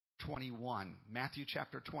21. Matthew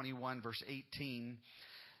chapter 21, verse 18.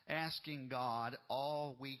 Asking God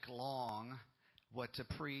all week long what to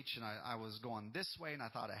preach. And I was going this way, and I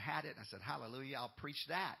thought I had it. And I said, hallelujah, I'll preach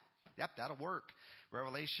that. Yep, that'll work.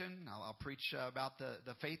 Revelation, I'll preach about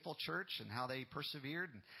the faithful church and how they persevered.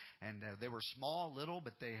 And they were small, little,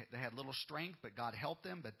 but they had little strength, but God helped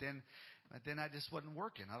them. But then I just wasn't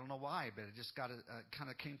working. I don't know why, but it just kind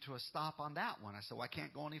of came to a stop on that one. I said, well, I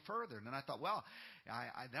can't go any further. And then I thought, well,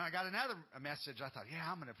 then I got another message. I thought, yeah,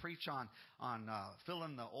 I'm going to preach on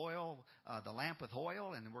filling the oil, the lamp with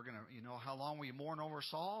oil. And we're going to, how long will you mourn over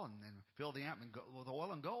Saul? And then fill the lamp with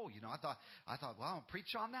oil and go. I thought, well, I'll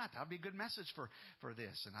preach on that. That'll be a good message for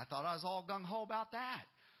this. And I thought I was all gung-ho about that.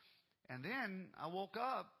 And then I woke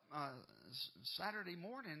up Saturday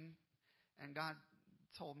morning, and God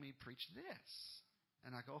told me, preach this.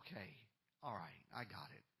 And I go, okay, all right, I got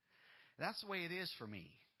it. That's the way it is for me.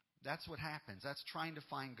 That's what happens. That's trying to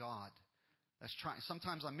find God.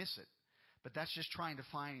 Sometimes I miss it, but that's just trying to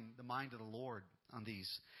find the mind of the Lord on these.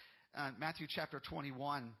 Matthew chapter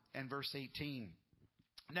 21 and verse 18.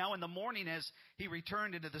 Now in the morning, as he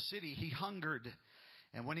returned into the city, he hungered.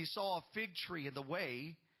 And when he saw a fig tree in the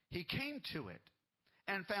way, he came to it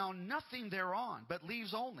and found nothing thereon but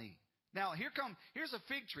leaves only. Now, here's a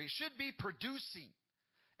fig tree. It should be producing.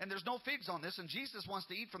 And there's no figs on this, and Jesus wants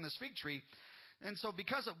to eat from this fig tree. And so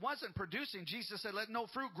because it wasn't producing, Jesus said, let no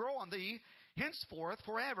fruit grow on thee henceforth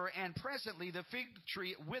forever. And presently the fig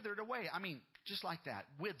tree withered away. I mean, just like that,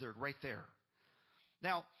 withered right there.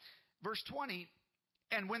 Now, verse 20,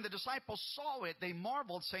 and when the disciples saw it, they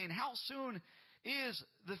marveled, saying, how soon is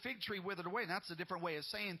the fig tree withered away? And that's a different way of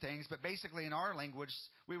saying things, but basically in our language,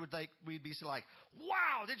 we'd be like,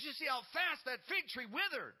 wow, did you see how fast that fig tree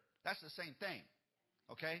withered? That's the same thing,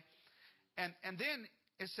 okay? And then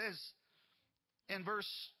it says in verse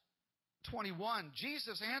 21,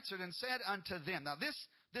 Jesus answered and said unto them, now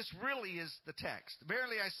this really is the text.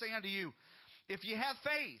 Verily I say unto you, if ye have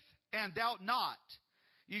faith and doubt not,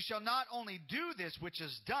 ye shall not only do this which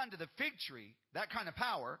is done to the fig tree, that kind of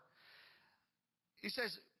power. He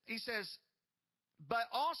says, but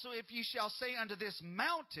also if ye shall say unto this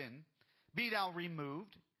mountain, be thou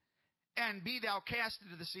removed, and be thou cast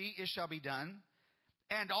into the sea, it shall be done.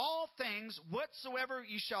 And all things whatsoever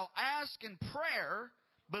ye shall ask in prayer,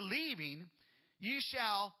 believing, ye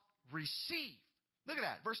shall receive. Look at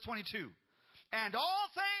that, verse 22. And all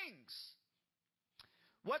things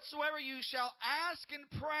whatsoever you shall ask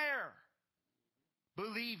in prayer,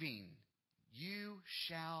 believing, you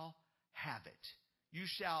shall have it. You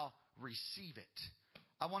shall receive it.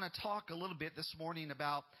 I want to talk a little bit this morning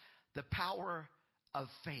about the power of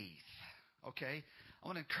faith. Okay? I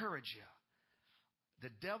want to encourage you. The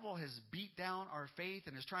devil has beat down our faith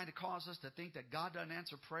and is trying to cause us to think that God doesn't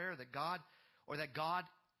answer prayer, that God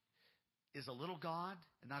is a little God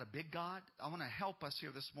and not a big God. I want to help us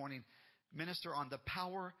here this morning minister on the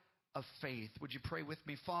power of faith. Would you pray with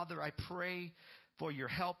me? Father, I pray for your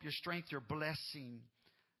help, your strength, your blessing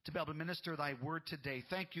to be able to minister thy word today.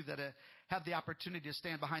 Thank you that I have the opportunity to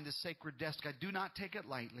stand behind this sacred desk. I do not take it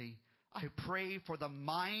lightly. I pray for the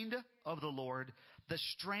mind of the Lord, the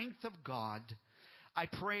strength of God. I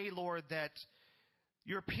pray, Lord, that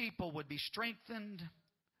your people would be strengthened.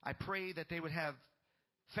 I pray that they would have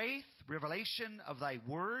faith, revelation of thy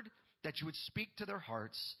word, that you would speak to their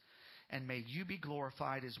hearts. And may you be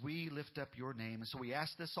glorified as we lift up your name. And so we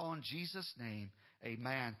ask this all in Jesus' name.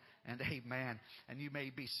 Amen and amen. And you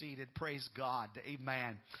may be seated. Praise God.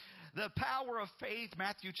 Amen. The power of faith,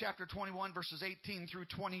 Matthew chapter 21, verses 18 through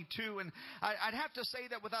 22. And I'd have to say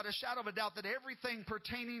that without a shadow of a doubt that everything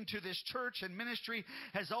pertaining to this church and ministry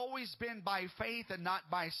has always been by faith and not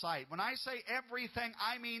by sight. When I say everything,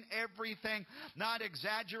 I mean everything. Not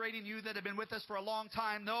exaggerating. You that have been with us for a long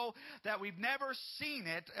time know that we've never seen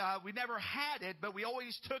it. We never had it, but we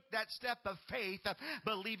always took that step of faith,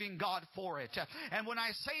 believing God for it. And when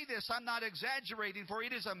I say this, I'm not exaggerating, for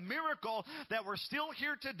it is a miracle that we're still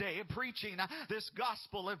here today preaching this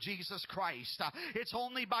gospel of Jesus Christ. It's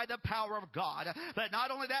only by the power of God. But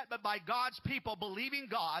not only that, but by God's people believing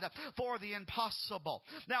God for the impossible.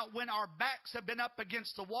 Now, when our backs have been up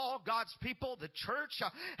against the wall, God's people, the church,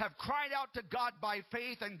 have cried out to God by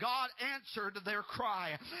faith, and God answered their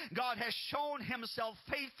cry. God has shown himself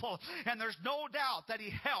faithful, and there's no doubt that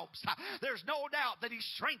he helps. There's no doubt that he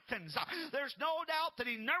strengthens. There's no doubt that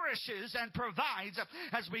he nourishes and provides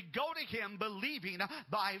as we go to him believing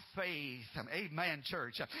by faith. Amen,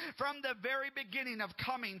 church. From the very beginning of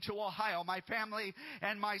coming to Ohio, my family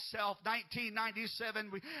and myself,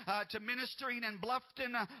 1997, to ministering in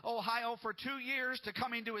Bluffton, Ohio for 2 years, to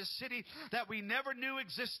coming to a city that we never knew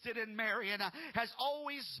existed in Marion, has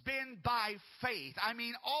always been by faith. I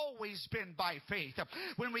mean, always been by faith.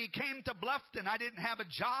 When we came to Bluffton, I didn't have a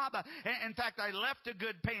job. In fact, I left a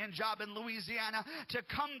good paying job in Louisiana to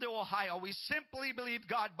come to Ohio. We simply believed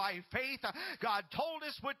God by faith. God told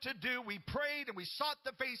us what to do. We prayed and we sought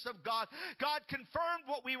the face of God. God confirmed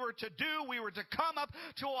what we were to do. We were to come up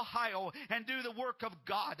to Ohio and do the work of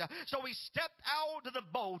God. So we stepped out of the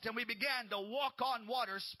boat and we began to walk on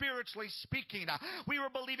water, spiritually speaking. We were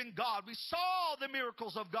believing God. We saw the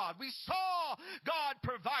miracles of God. We saw God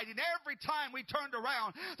providing. Every time we turned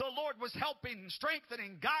around, the Lord was helping,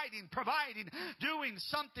 strengthening, guiding, providing, doing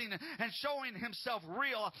something and showing Himself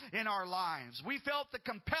real in our lives. We felt the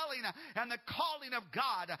compelling and the calling of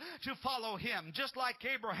God to follow Him. Just like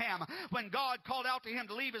Abraham, when God called out to him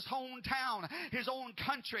to leave his hometown, his own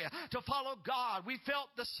country, to follow God, we felt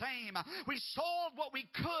the same. We sold what we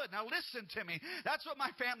could. Now listen to me. That's what my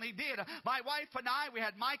family did. My wife and I, we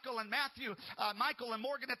had Michael and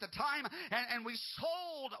Morgan at the time, and we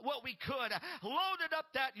sold what we could, loaded up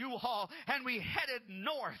that U-Haul, and we headed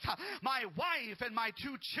north. My wife and my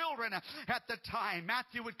 2 children at the time.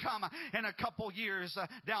 Matthew would come in a couple years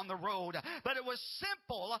down the road. But it was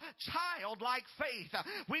simple, childlike faith.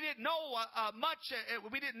 We didn't know much.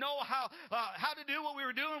 We didn't know how to do what we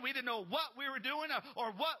were doing. We didn't know what we were doing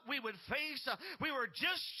or what we would face. We were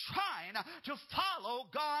just trying to follow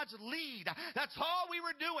God's lead. That's all we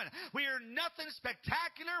were doing. We are nothing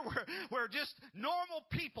spectacular. We're just normal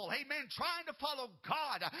people, amen, trying to follow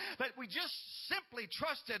God. But we just simply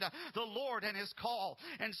trusted the Lord and His call.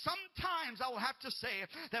 And sometimes I will have to say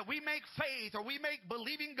that we make faith or we make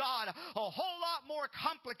believing God a whole lot more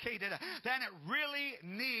complicated than it really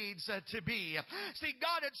needs to be. See,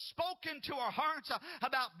 God had spoken to our hearts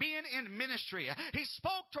about being in ministry. He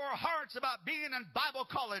spoke to our hearts about being in Bible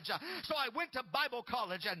college. So I went to Bible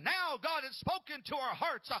college, and now God had spoken to our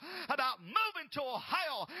hearts about moving to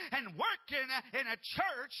Ohio and working in a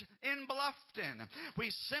church in Bluffton.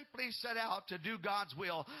 We simply set out to do God's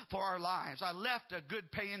will for our lives. I left a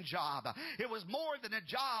good paying job. It was more than a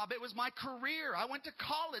job. It was my career. I went to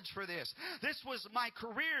college for this. This was my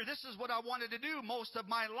career. This is what I wanted to do most of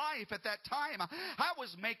my life at that time. I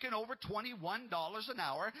was making over $21 an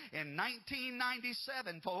hour in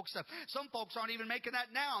 1997, folks. Some folks aren't even making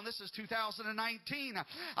that now, and this is 2019.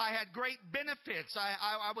 I had great benefits.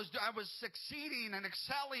 I was succeeding and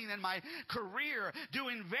excelling in my career,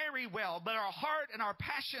 doing very well. But our heart and our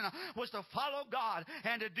passion was to follow God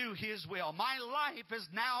and to do His will. My life is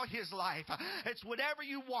now His life. It's whatever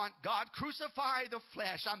you want, God. Crucify the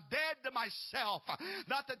flesh. I'm dead to myself.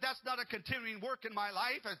 Not that that's not a continuing work in my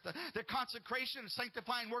life, the consecration and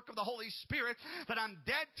sanctifying work of the Holy Spirit, but I'm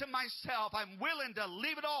dead to myself. I'm willing to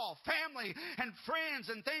leave it all, family and friends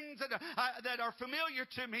and things that are familiar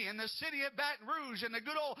to me in the city of Baton Rouge and the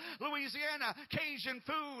good old Louisiana Cajun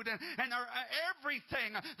food and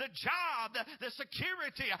everything, the job, the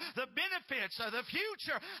security, the benefits, the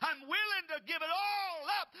future. I'm willing to give it all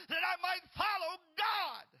up that I might follow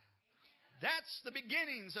God. That's the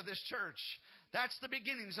beginnings of this church. That's the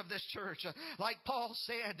beginnings of this church. Like Paul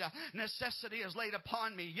said, necessity is laid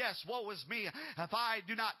upon me. Yes, woe is me if I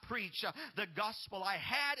do not preach the gospel. I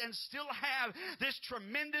had and still have this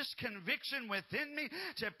tremendous conviction within me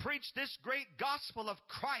to preach this great gospel of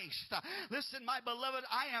Christ. Listen, my beloved,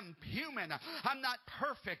 I am human. I'm not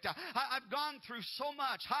perfect. I've gone through so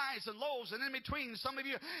much, highs and lows and in between. Some of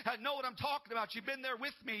you know what I'm talking about. You've been there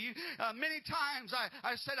with me. Many times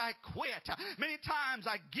I said I quit. Many times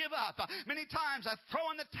I give up. Many times I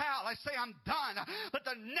throw in the towel. I say I'm done. But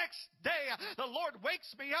the next day, the Lord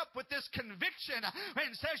wakes me up with this conviction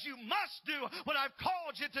and says, you must do what I've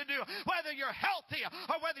called you to do. Whether you're healthy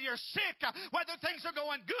or whether you're sick, whether things are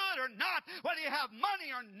going good or not, whether you have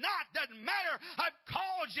money or not, doesn't matter. I've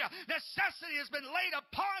called you. Necessity has been laid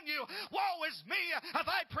upon you. Woe is me if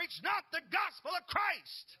I preach not the gospel of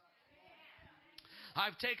Christ.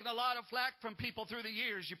 I've taken a lot of flack from people through the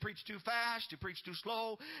years. You preach too fast. You preach too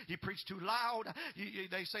slow. You preach too loud.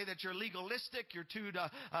 They say that you're legalistic. You're too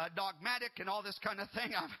dogmatic and all this kind of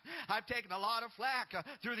thing. I've taken a lot of flack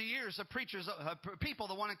through the years of preachers, people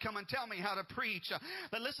that want to come and tell me how to preach.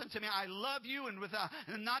 But listen to me. I love you, and with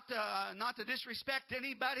not to disrespect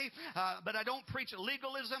anybody, but I don't preach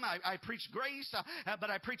legalism. I preach grace, but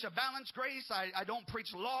I preach a balanced grace. I don't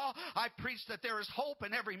preach law. I preach that there is hope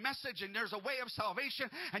in every message, and there's a way of salvation salvation,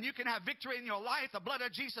 and you can have victory in your life. The blood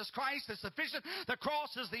of Jesus Christ is sufficient. The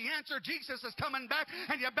cross is the answer. Jesus is coming back,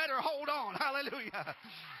 and you better hold on. Hallelujah.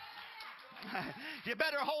 You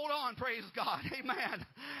better hold on, praise God. Amen.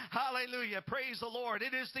 Hallelujah. Praise the Lord.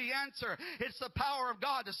 It is the answer. It's the power of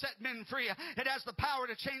God to set men free. It has the power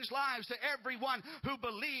to change lives to everyone who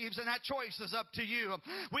believes, and that choice is up to you.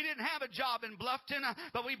 We didn't have a job in Bluffton,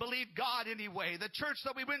 but we believed God anyway. The church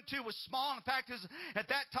that we went to was small. In fact, at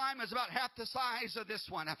that time, it was about half the size of this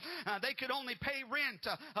one. They could only pay rent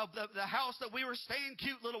of the house that we were staying,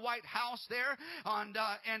 cute little white house there, and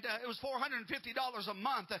it was $450 a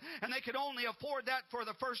month, and they could only afford that for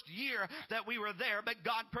the first year that we were there, but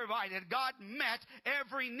God provided. God met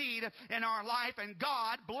every need in our life, and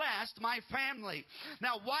God blessed my family.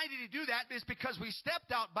 Now, why did He do that? It's because we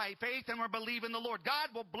stepped out by faith and we're believing the Lord.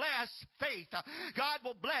 God will bless faith. God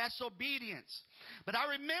will bless obedience. But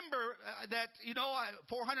I remember that,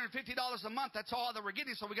 $450 a month, that's all that we're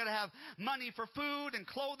getting, so we got to have money for food and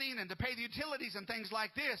clothing and to pay the utilities and things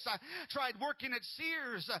like this. I tried working at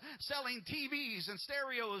Sears, selling TVs and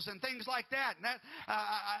stereos and things like that. And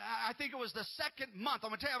I think it was the second month. I'm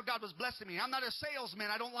going to tell you how God was blessing me. I'm not a salesman.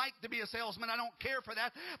 I don't like to be a salesman. I don't care for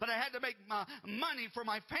that. But I had to make money for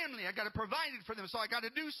my family. I got to provide it for them, so I got to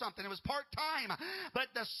do something. It was part-time. But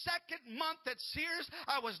the second month at Sears,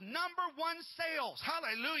 I was number one sales.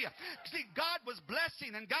 Hallelujah. See, God was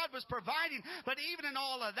blessing and God was providing. But even in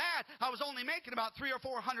all of that, I was only making about $300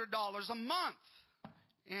 or $400 a month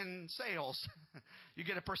in sales. You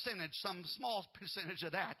get a percentage, some small percentage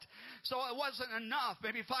of that. So it wasn't enough,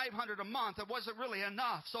 maybe $500 a month. It wasn't really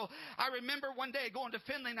enough. So I remember one day going to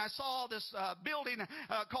Finley, and I saw this building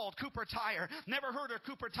called Cooper Tire. Never heard of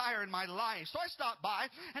Cooper Tire in my life. So I stopped by,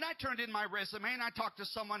 and I turned in my resume, and I talked to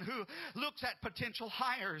someone who looks at potential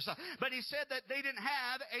hires. But he said that they didn't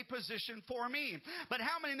have a position for me. But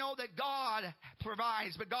how many know that God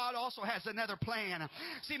provides, but God also has another plan?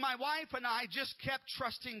 See, my wife and I just kept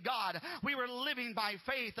trusting God. We were living by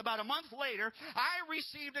faith. About a month later, I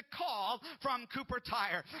received a call from Cooper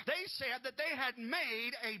Tire. They said that they had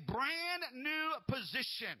made a brand new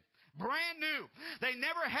position. Brand new. They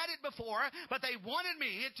never had it before, but they wanted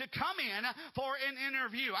me to come in for an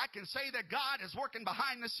interview. I can say that God is working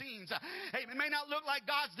behind the scenes. It may not look like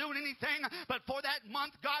God's doing anything, but for that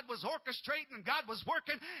month, God was orchestrating and God was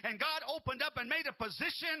working, and God opened up and made a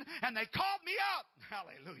position, and they called me up.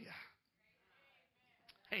 Hallelujah.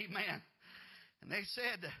 Amen. And they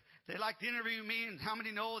said they'd like to interview me, and how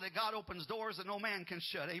many know that God opens doors that no man can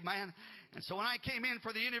shut? Amen. And so when I came in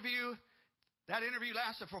for the interview, that interview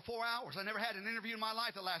lasted for 4 hours. I never had an interview in my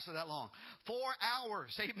life that lasted that long. 4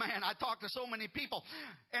 hours. Amen. I talked to so many people,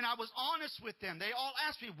 and I was honest with them. They all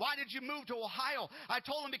asked me, why did you move to Ohio? I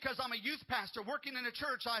told them because I'm a youth pastor working in a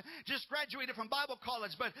church. I just graduated from Bible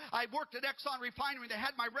college, but I worked at Exxon Refinery. They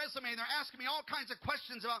had my resume, and they're asking me all kinds of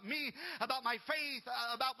questions about me, about my faith,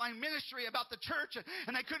 about my ministry, about the church,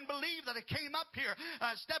 and they couldn't believe that I came up here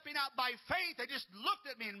stepping out by faith. They just looked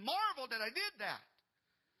at me and marveled that I did that.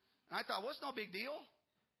 And I thought, well, it's no big deal.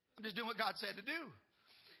 I'm just doing what God said to do.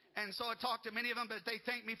 And so I talked to many of them, but they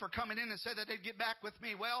thanked me for coming in and said that they'd get back with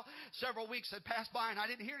me. Well, several weeks had passed by, and I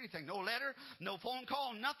didn't hear anything. No letter, no phone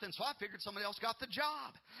call, nothing. So I figured somebody else got the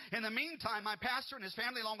job. In the meantime, my pastor and his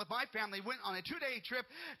family, along with my family, went on a 2-day trip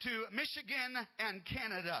to Michigan and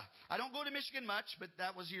Canada. I don't go to Michigan much, but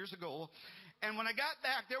that was years ago. And when I got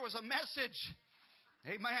back, there was a message.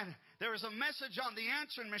 Amen. There was a message on the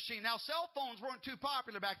answering machine. Now, cell phones weren't too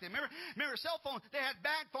popular back then. Remember cell phones? They had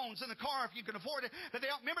bag phones in the car if you can afford it. But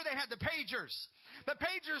remember they had the pagers. But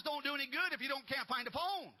pagers don't do any good if you can't find a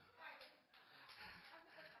phone.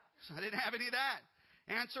 So I didn't have any of that.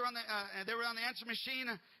 They were on the answer machine,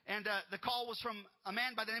 and the call was from a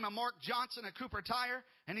man by the name of Mark Johnson at Cooper Tire,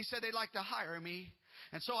 and he said they'd like to hire me.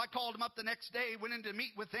 And so I called him up the next day, went in to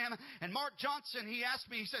meet with them. And Mark Johnson, he asked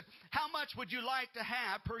me, he said, how much would you like to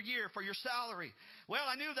have per year for your salary? Well,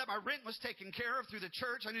 I knew that my rent was taken care of through the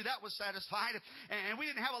church. I knew that was satisfied. And we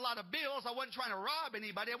didn't have a lot of bills. I wasn't trying to rob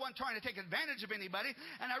anybody. I wasn't trying to take advantage of anybody.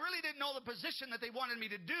 And I really didn't know the position that they wanted me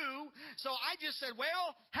to do. So I just said,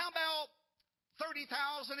 well, how about $30,000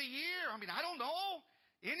 a year? I mean, I don't know.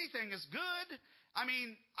 Anything is good. I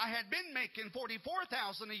mean, I had been making $44,000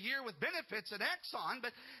 a year with benefits at Exxon,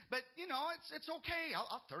 but it's okay.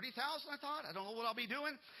 I'll 30,000, I thought. I don't know what I'll be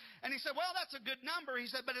doing. And he said, well, that's a good number.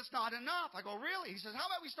 He said, but it's not enough. I go, really? He says, how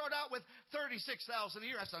about we start out with $36,000 a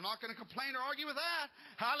year? I said, I'm not going to complain or argue with that.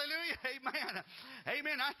 Hallelujah. Amen.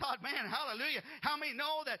 Amen. I thought, man, hallelujah. How many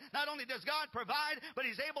know that not only does God provide, but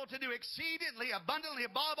He's able to do exceedingly abundantly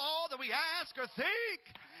above all that we ask or think?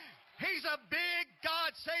 He's a big God.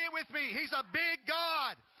 Say it with me. He's a big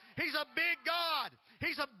God. He's a big God.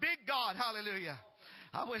 He's a big God. Hallelujah.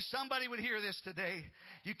 I wish somebody would hear this today.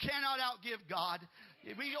 You cannot outgive God.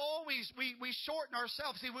 We shorten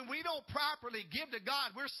ourselves. See, when we don't properly give to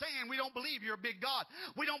God, we're saying we don't believe you're a big God.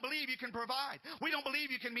 We don't believe you can provide. We don't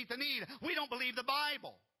believe you can meet the need. We don't believe the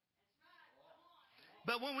Bible.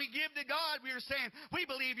 But when we give to God, we are saying, we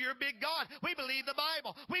believe you're a big God. We believe the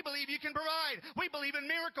Bible. We believe you can provide. We believe in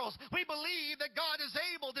miracles. We believe that God is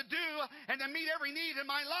able to do and to meet every need in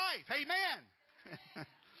my life. Amen.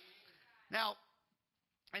 Now,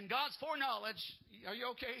 in God's foreknowledge, are you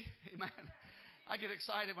okay? Amen. I get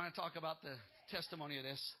excited when I talk about the testimony of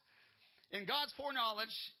this. In God's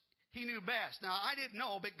foreknowledge, He knew best. Now, I didn't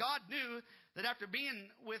know, but God knew that after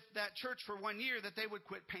being with that church for 1 year that they would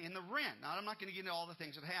quit paying the rent. Now, I'm not going to get into all the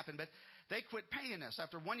things that happened, but they quit paying us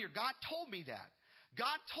after 1 year. God told me that.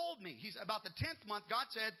 God told me. He's about the 10th month, God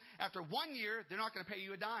said, after 1 year, they're not going to pay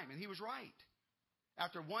you a dime. And He was right.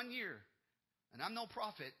 After 1 year, and I'm no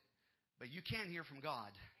prophet, but you can hear from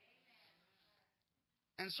God.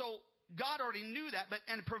 And so God already knew that,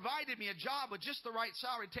 and provided me a job with just the right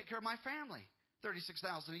salary to take care of my family, $36,000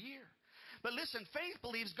 a year. But listen, faith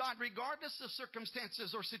believes God regardless of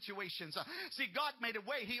circumstances or situations. See, God made a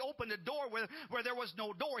way. He opened a door where there was no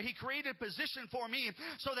door. He created a position for me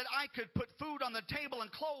so that I could put food on the table and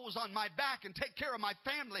clothes on my back and take care of my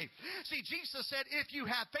family. See, Jesus said, if you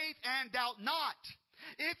have faith and doubt not.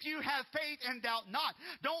 If you have faith and doubt not,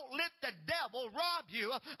 don't let the devil rob you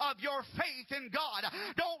of your faith in God.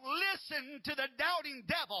 Don't listen to the doubting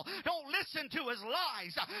devil. Don't listen to his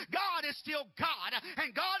lies. God is still God,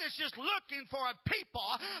 and God is just looking for a people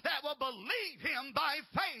that will believe Him by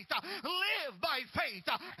faith, live by faith,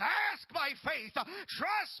 ask by faith,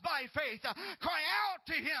 trust by faith, cry out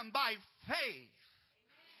to Him by faith.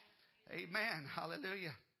 Amen.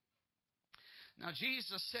 Hallelujah. Now,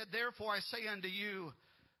 Jesus said, therefore I say unto you,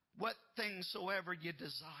 what things soever you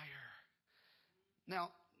desire. Now,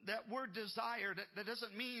 that word desire, that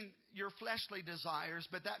doesn't mean your fleshly desires,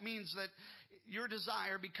 but that means that your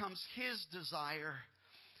desire becomes His desire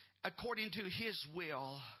according to His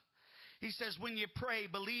will. He says, when you pray,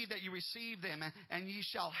 believe that you receive them and ye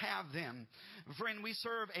shall have them. Friend, we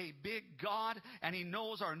serve a big God, and He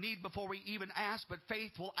knows our need before we even ask, but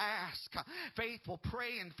faith will ask. Faith will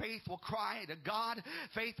pray, and faith will cry to God.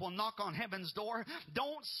 Faith will knock on heaven's door.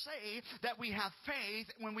 Don't say that we have faith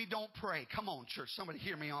when we don't pray. Come on, church. Somebody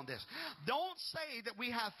hear me on this. Don't say that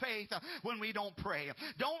we have faith when we don't pray.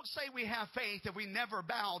 Don't say we have faith if we never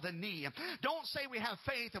bow the knee. Don't say we have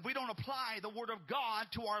faith if we don't apply the Word of God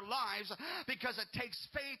to our lives, because it takes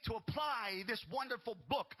faith to apply this wonderful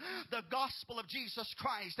book, the gospel of Jesus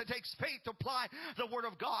Christ. It takes faith to apply the Word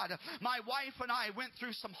of God. My wife and I went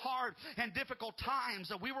through some hard and difficult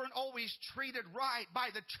times. We weren't always treated right by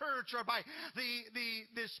the church or by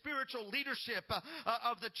the spiritual leadership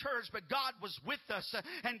of the church, but God was with us,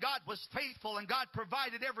 and God was faithful, and God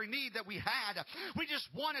provided every need that we had. We just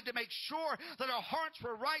wanted to make sure that our hearts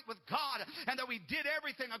were right with God and that we did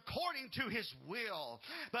everything according to His will.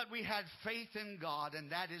 But we had faith in God,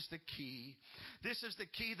 and that is the key. This is the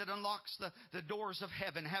key that unlocks the doors of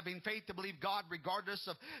heaven. Having faith to believe God regardless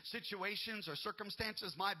of situations or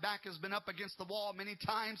circumstances. My back has been up against the wall many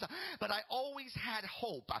times, but I always had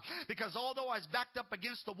hope, because although I was backed up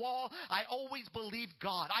against the wall, I always believed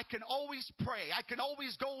God. I can always pray. I can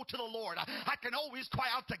always go to the Lord. I can always cry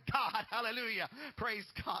out to God. Hallelujah. Praise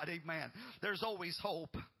God. Amen. There's always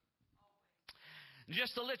hope.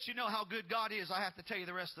 Just to let you know how good God is, I have to tell you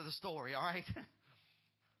the rest of the story, all right?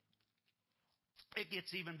 It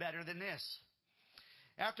gets even better than this.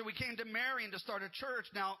 After we came to Marion to start a church,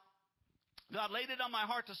 now, God laid it on my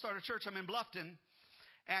heart to start a church. I'm in Bluffton,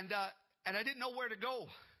 and I didn't know where to go.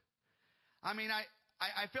 I mean,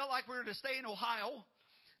 I felt like we were to stay in Ohio,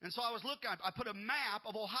 and so I was looking. I put a map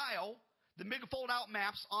of Ohio, the big fold-out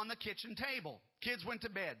maps, on the kitchen table. Kids went to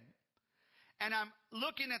bed. And I'm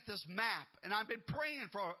looking at this map, and I've been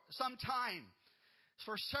praying for some time,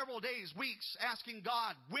 for several days, weeks, asking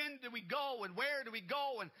God, when do we go and where do we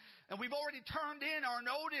go? And we've already turned in our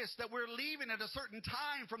notice that we're leaving at a certain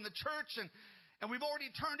time from the church, and we've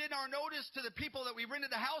already turned in our notice to the people that we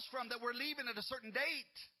rented the house from that we're leaving at a certain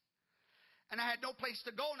date. And I had no place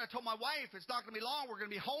to go, and I told my wife, it's not going to be long, we're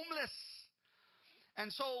going to be homeless.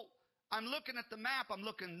 And so I'm looking at the map, I'm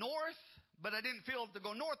looking north. But I didn't feel to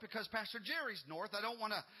go north because Pastor Jerry's north. I don't want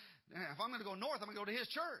to, if I'm going to go north, I'm going to go to his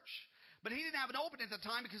church. But he didn't have an opening at the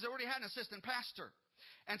time because they already had an assistant pastor.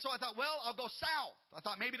 And so I thought, well, I'll go south. I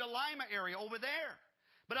thought maybe the Lima area over there.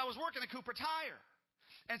 But I was working at Cooper Tire.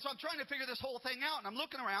 And so I'm trying to figure this whole thing out. And I'm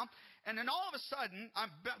looking around. And then all of a sudden, I'm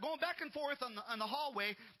going back and forth on the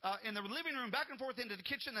hallway, in the living room, back and forth into the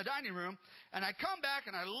kitchen, the dining room. And I come back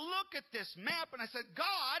and I look at this map and I said,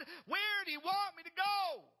 God, where do you want me to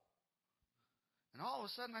go? And all of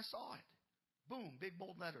a sudden I saw it. Boom, big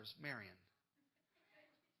bold letters, Marion.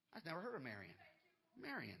 I've never heard of Marion.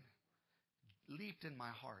 Marion. Leaped in my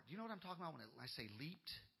heart. You know what I'm talking about when I say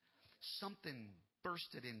leaped? Something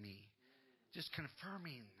bursted in me. Just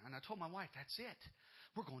confirming. And I told my wife, that's it.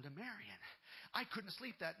 We're going to Marion. I couldn't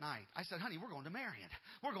sleep that night. I said, honey, we're going to Marion.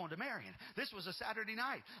 We're going to Marion. This was a Saturday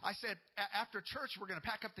night. I said, after church, we're going to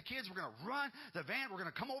pack up the kids. We're going to run the van. We're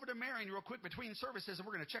going to come over to Marion real quick between services, and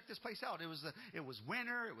we're going to check this place out. It was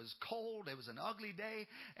winter. It was cold. It was an ugly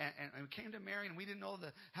day. And we came to Marion. We didn't know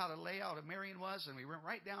how the layout of Marion was. And we went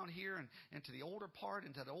right down here and into the older part,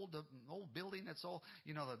 into the old building that's all,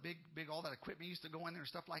 the big, all that equipment used to go in there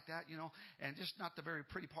and stuff like that, and just not the very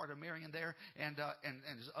pretty part of Marion there. And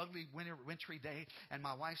it's an ugly wintry day, and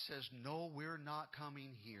my wife says, no, we're not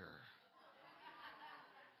coming here.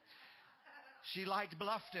 She liked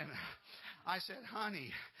Bluffton. I said, honey,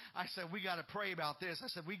 we got to pray about this. I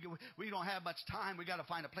said, we don't have much time. We got to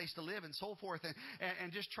find a place to live and so forth.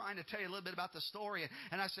 And just trying to tell you a little bit about the story.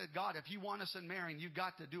 And I said, God, if you want us in Marion, you've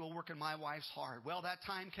got to do a work in my wife's heart. Well, that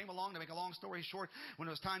time came along. To make a long story short, when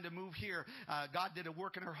it was time to move here, God did a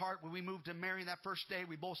work in her heart. When we moved to Marion that first day,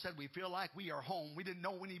 we both said we feel like we are home. We didn't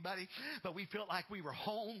know anybody, but we felt like we were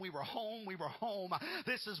home. We were home. We were home.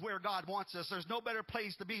 This is where God wants us. There's no better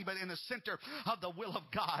place to be but in the center of the will of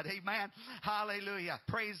God. Amen. Hallelujah.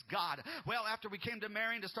 Praise God. Well, after we came to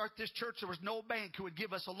Marion to start this church, there was no bank who would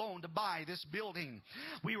give us a loan to buy this building.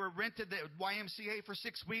 We were rented the YMCA for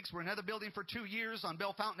 6 weeks. We're in another building for 2 years on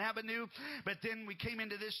Bell Fountain Avenue. But then we came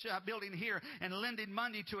into this building here, and lending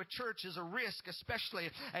money to a church is a risk, especially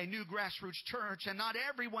a new grassroots church. And not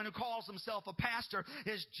everyone who calls himself a pastor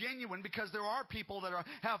is genuine, because there are people that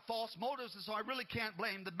have false motives, and so I really can't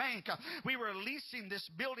blame the bank. We were leasing this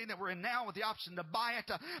building that we're in now with the option to buy it,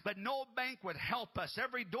 but no bank would help us.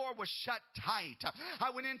 Every door was shut tight.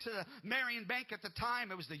 I went into the Marion Bank at the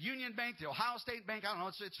time. It was the Union Bank, the Ohio State Bank. I don't know.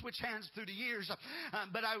 It switched hands through the years.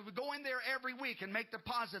 But I would go in there every week and make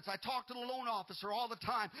deposits. I talked to the loan officer all the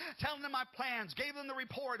time, telling them my plans, gave them the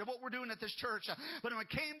report of what we're doing at this church. But when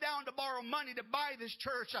it came down to borrow money to buy this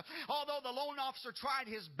church, although the loan officer tried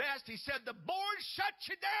his best, he said, the board shut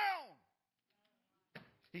you down.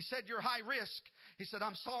 He said, you're high risk. He said,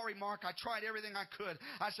 I'm sorry, Mark. I tried everything I could.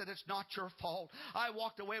 I said, it's not your fault. I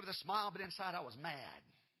walked away with a smile, but inside I was mad.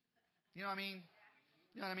 You know what I mean?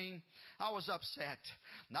 You know what I mean? I was upset.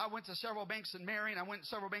 I went to several banks in Marion. I went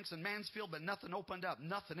to several banks in Mansfield, but nothing opened up.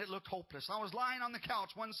 Nothing. It looked hopeless. I was lying on the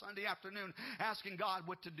couch one Sunday afternoon asking God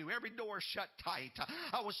what to do. Every door shut tight.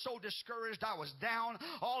 I was so discouraged. I was down.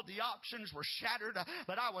 All the options were shattered,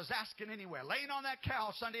 but I was asking anyway. Laying on that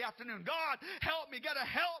couch Sunday afternoon, God, help me. Got to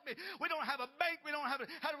help me. We don't have a bank. We don't have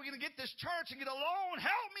how are we going to get this church and get a loan?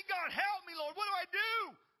 Help me, God. Help me, Lord. What do I do?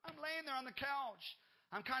 I'm laying there on the couch.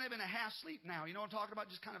 I'm kind of in a half sleep now. You know what I'm talking about?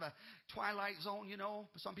 Just kind of a twilight zone,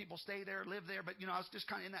 Some people stay there, live there, but, I was just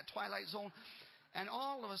kind of in that twilight zone. And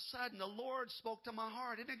all of a sudden, the Lord spoke to my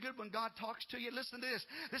heart. Isn't it good when God talks to you? Listen to this.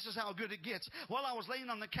 This is how good it gets. While I was laying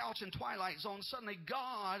on the couch in twilight zone, suddenly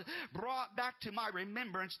God brought back to my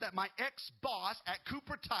remembrance that my ex-boss at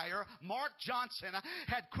Cooper Tire, Mark Johnson,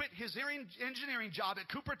 had quit his engineering job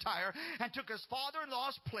at Cooper Tire and took his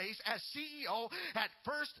father-in-law's place as CEO at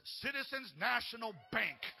First Citizens National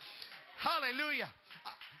Bank. Hallelujah.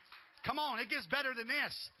 Come on, it gets better than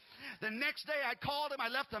this. The next day I called him. I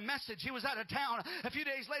left a message. He was out of town. A few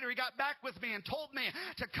days later, he got back with me and told me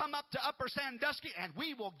to come up to Upper Sandusky and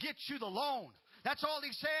we will get you the loan. That's all he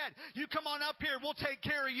said. You come on up here. We'll take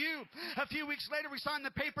care of you. A few weeks later, we signed the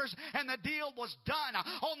papers, and the deal was done.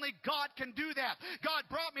 Only God can do that. God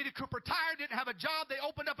brought me to Cooper Tire. Didn't have a job. They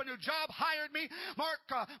opened up a new job, hired me. Mark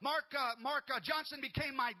Johnson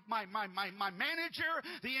became my manager,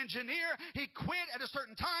 the engineer. He quit at a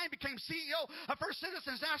certain time, became CEO of First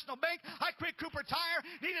Citizens National Bank. I quit Cooper Tire,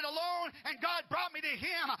 needed a loan, and God brought me to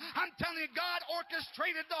him. I'm telling you, God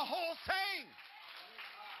orchestrated the whole thing.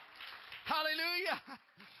 Hallelujah.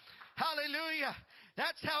 Hallelujah.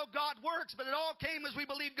 That's how God works, but it all came as we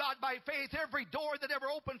believe God by faith. Every door that ever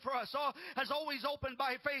opened for us has always opened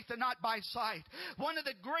by faith and not by sight. One of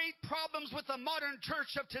the great problems with the modern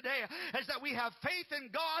church of today is that we have faith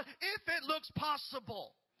in God if it looks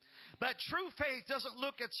possible. But true faith doesn't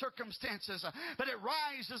look at circumstances, but it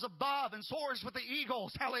rises above and soars with the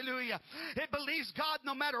eagles. Hallelujah. It believes God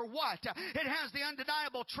no matter what. It has the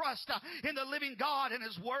undeniable trust in the living God and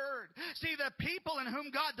His Word. See, the people in whom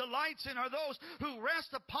God delights in are those who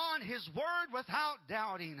rest upon His Word without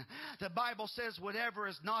doubting. The Bible says whatever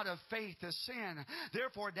is not of faith is sin.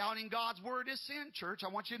 Therefore, doubting God's Word is sin, church. I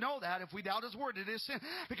want you to know that. If we doubt His Word, it is sin.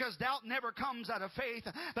 Because doubt never comes out of faith,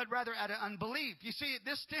 but rather out of unbelief. You see,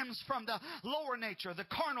 this stems from the lower nature, the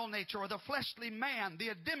carnal nature, or the fleshly man, the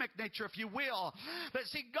Adamic nature, if you will. But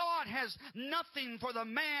see, God has nothing for the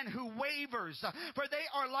man who wavers. For they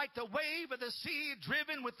are like the wave of the sea,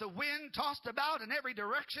 driven with the wind, tossed about in every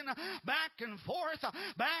direction, back and forth,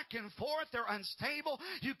 back and forth. They're unstable.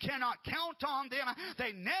 You cannot count on them.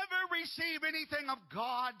 They never receive anything of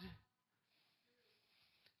God.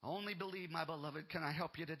 Only believe, my beloved. Can I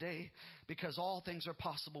help you today? Because all things are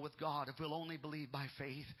possible with God if we'll only believe by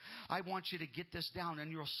faith. I want you to get this down in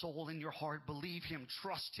your soul, in your heart. Believe Him.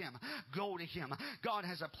 Trust Him. Go to Him. God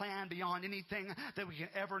has a plan beyond anything that we can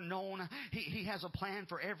ever known. He has a plan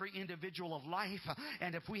for every individual of life.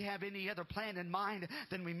 And if we have any other plan in mind,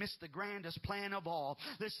 then we miss the grandest plan of all.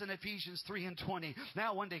 Listen, Ephesians 3:20.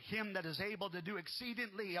 Now unto Him that is able to do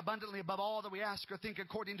exceedingly abundantly above all that we ask or think,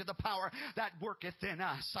 according to the power that worketh in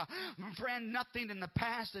us. Friend, nothing in the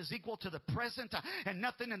past is equal to the present, and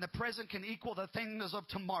nothing in the present can equal the things of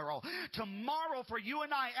tomorrow. Tomorrow for you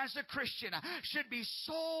and I as a Christian should be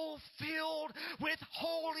so filled with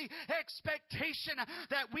holy expectation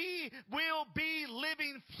that we will be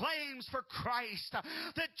living flames for Christ.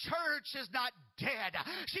 The church is not dead.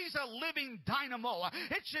 She's a living dynamo.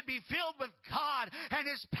 It should be filled with God and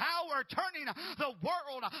His power, turning the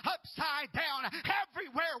world upside down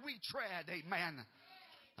everywhere we tread. Amen.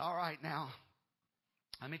 All right, now,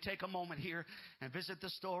 let me take a moment here and visit the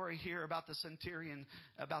story here about the centurion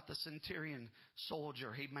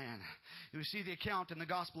soldier. Amen. You see the account in the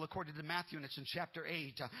gospel according to Matthew, and it's in chapter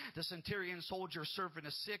 8. The centurion soldier servant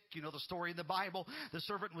is sick. You know the story in the Bible. The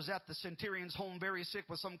servant was at the centurion's home very sick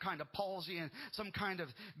with some kind of palsy and some kind of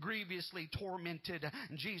grievously tormented.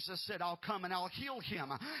 And Jesus said, I'll come and I'll heal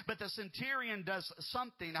him. But the centurion does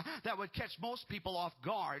something that would catch most people off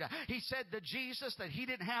guard. He said to Jesus that he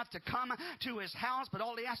didn't have to come to his house, but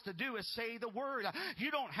all he has to do is say the word. You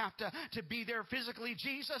don't have to be there physically,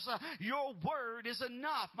 Jesus. Your word is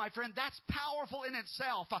enough, my friend. That's powerful in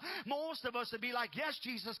itself. Most of us would be like, yes,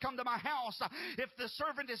 Jesus, come to my house. If the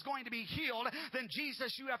servant is going to be healed, then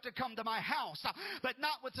Jesus, you have to come to my house. But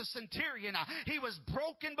not with the centurion. He was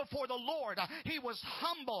broken before the Lord. He was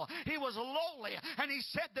humble. He was lowly. And he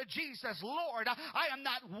said to Jesus, Lord, I am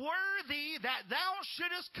not worthy that thou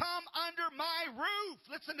shouldest come under my roof.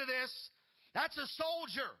 Listen to this. That's a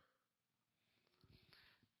soldier.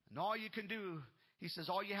 And all you can do, he says,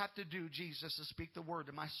 all you have to do, Jesus, is speak the word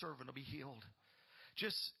and my servant will be healed.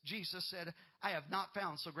 Jesus said, I have not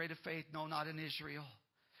found so great a faith, no, not in Israel.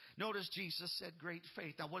 Notice Jesus said great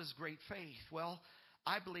faith. Now, what is great faith? Well,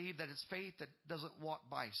 I believe that it's faith that doesn't walk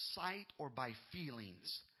by sight or by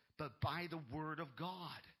feelings, but by the word of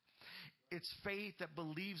God. It's faith that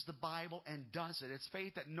believes the Bible and does it. It's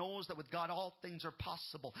faith that knows that with God all things are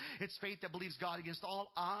possible. It's faith that believes God against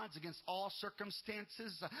all odds, against all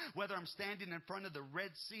circumstances, whether I'm standing in front of the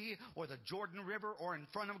Red Sea or the Jordan River or in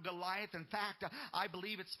front of Goliath. In fact, I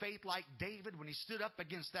believe it's faith like David when he stood up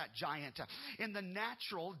against that giant. In the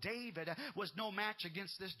natural, David was no match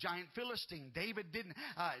against this giant Philistine. David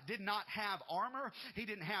did not have armor. He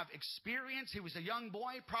didn't have experience. He was a young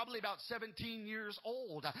boy, probably about 17 years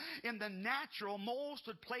old. In the natural, most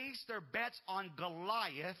would place their bets on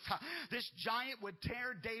Goliath. This giant would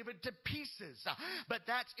tear David to pieces. But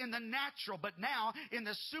that's in the natural. But now, in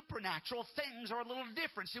the supernatural, things are a little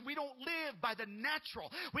different. See, we don't live by the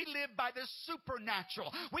natural. We live by the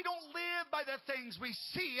supernatural. We don't live by the things we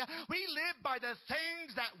see. We live by the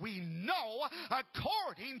things that we know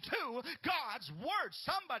according to God's Word.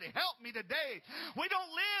 Somebody help me today. We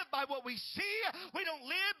don't live by what we see. We don't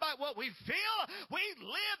live by what we feel. We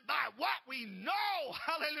live by what we know.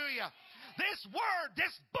 Hallelujah. This word,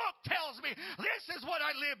 this book tells me this is what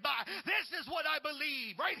I live by. This is what I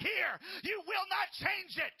believe. Right here. You will not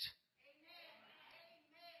change it.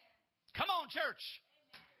 Amen. Come on, church.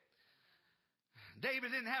 Amen.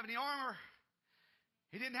 David didn't have any armor.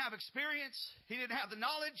 He didn't have experience. He didn't have the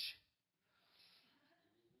knowledge.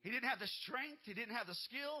 He didn't have the strength. He didn't have the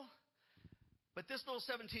skill. But this little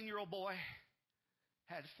 17-year-old boy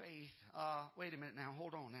had faith. Wait a minute now.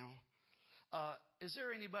 Hold on now. Is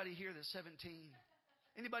there anybody here that's 17?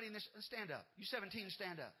 Anybody in this? Stand up. You 17,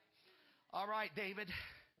 stand up. All right, David.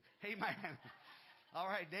 Amen. All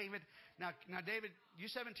right, David. Now, David, you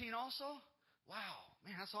 17 also? Wow,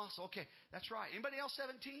 man, that's awesome. Okay, that's right. Anybody else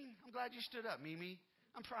 17? I'm glad you stood up, Mimi.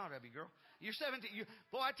 I'm proud of you, girl. You're 17.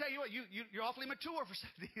 Boy, I tell you what, you're awfully mature for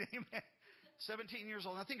 17. Amen. 17 years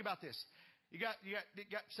old. Now think about this. You got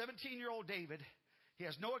 17-year-old David. He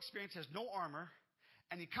has no experience, has no armor,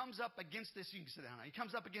 and he comes up against this. You can sit down now. He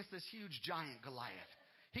comes up against this huge giant, Goliath.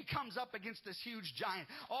 He comes up against this huge giant.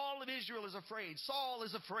 All of Israel is afraid. Saul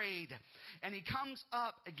is afraid. And he comes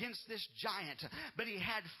up against this giant. But he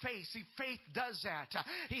had faith. See, faith does that.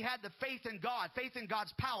 He had the faith in God. Faith in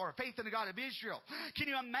God's power. Faith in the God of Israel. Can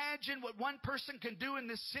you imagine what one person can do in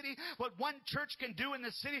this city? What one church can do in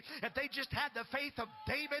this city if they just had the faith of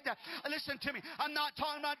David? Listen to me. I'm not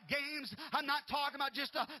talking about games. I'm not talking about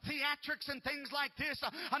just theatrics and things like this.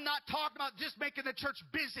 I'm not talking about just making the church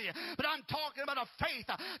busy. But I'm talking about a faith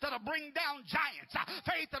that'll bring down giants,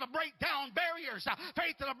 faith that'll break down barriers,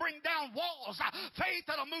 faith that'll bring down walls, faith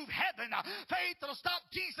that'll move heaven, faith that'll stop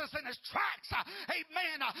Jesus in his tracks.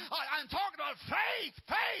 Amen. I'm talking about faith.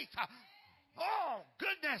 Oh,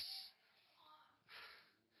 goodness.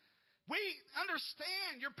 We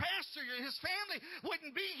understand your pastor, his family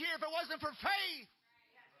wouldn't be here if it wasn't for faith.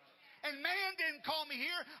 And man didn't call me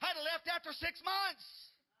here. I'd have left after 6 months.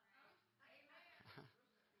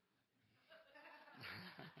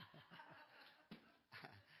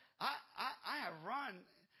 I have run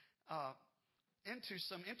into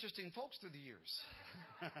some interesting folks through the years.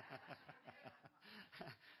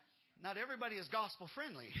 Not everybody is gospel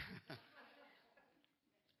friendly.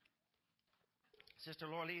 Sister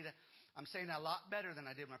Lorley, I'm saying that a lot better than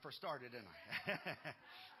I did when I first started, didn't I?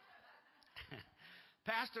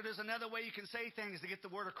 Pastor, there's another way you can say things to get the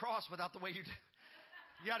word across without the way you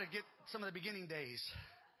got to get some of the beginning days.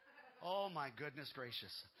 Oh, my goodness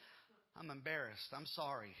gracious. I'm embarrassed. I'm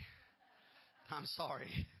sorry.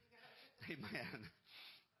 Amen.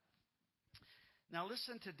 Now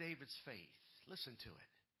listen to David's faith. Listen to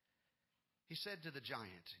it. He said to the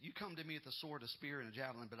giant, you come to me with a sword, a spear, and a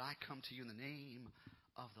javelin, but I come to you in the name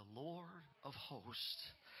of the Lord of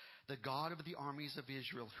hosts, the God of the armies of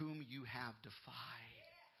Israel, whom you have defied.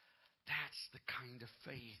 That's the kind of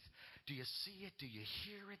faith. Do you see it? Do you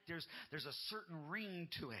hear it? There's a certain ring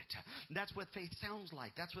to it. That's what faith sounds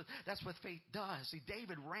like. That's what faith does. See,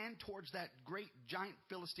 David ran towards that great giant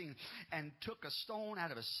Philistine and took a stone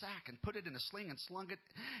out of a sack and put it in a sling and slung it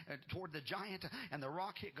toward the giant. And the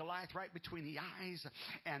rock hit Goliath right between the eyes.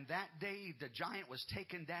 And that day, the giant was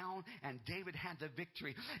taken down and David had the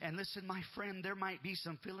victory. And listen, my friend, there might be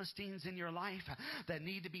some Philistines in your life that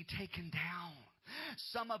need to be taken down.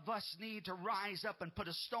 Some of us need to rise up and put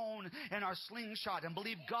a stone in our slingshot and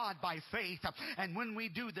believe God by faith. And when we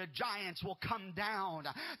do, the giants will come down.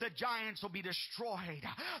 The giants will be destroyed.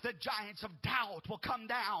 The giants of doubt will come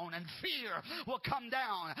down, and fear will come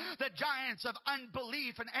down. The giants of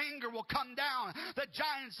unbelief and anger will come down. The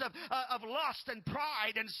giants of lust and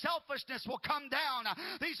pride and selfishness will come down.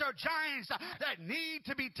 These are giants that need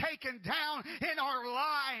to be taken down in our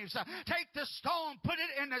lives. Take the stone, put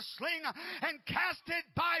it in the sling, and cast it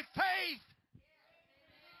by faith.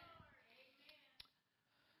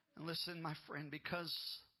 And listen, my friend, because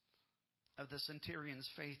of the centurion's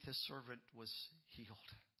faith, his servant was healed.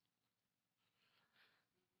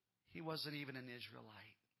 He wasn't even an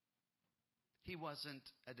Israelite. He wasn't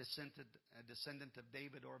a descendant of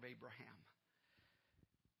David or of Abraham.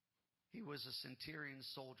 He was a centurion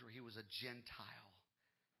soldier. He was a Gentile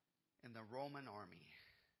in the Roman army.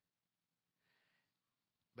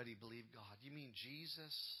 But he believed God. You mean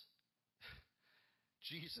Jesus?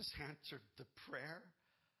 Jesus answered the prayer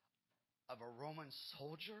of a Roman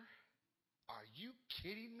soldier? Are you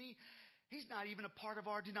kidding me? He's not even a part of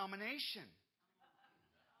our denomination.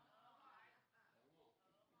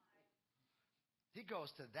 He goes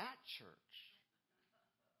to that church.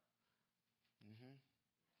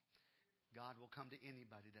 God will come to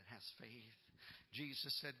anybody that has faith.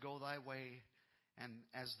 Jesus said, go thy way, and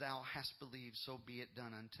as thou hast believed, so be it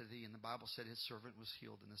done unto thee. And the Bible said his servant was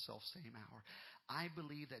healed in the selfsame hour. I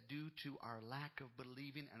believe that due to our lack of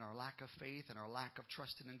believing and our lack of faith and our lack of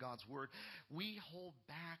trusting in God's word, we hold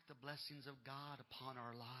back the blessings of God upon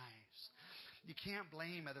our lives. You can't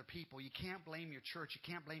blame other people. You can't blame your church. You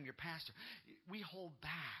can't blame your pastor. We hold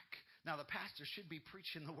back Now, the pastor should be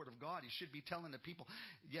preaching the Word of God. He should be telling the people,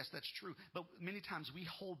 yes, that's true. But many times we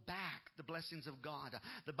hold back the blessings of God.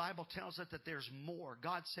 The Bible tells us that there's more.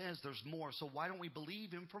 God says there's more. So why don't we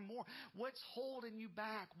believe Him for more? What's holding you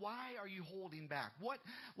back? Why are you holding back? Why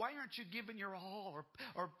aren't you giving your all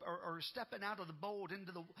or stepping out of the boat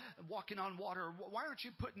into the walking on water? Why aren't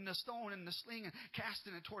you putting the stone in the sling and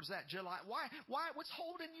casting it towards that July? Why? What's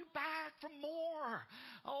holding you back from more?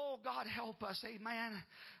 Oh, God, help us. Amen.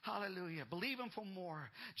 Hallelujah. Believe Him for more.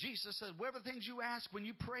 Jesus said, whatever things you ask when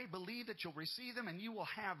you pray, believe that you'll receive them and you will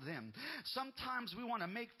have them. Sometimes we want to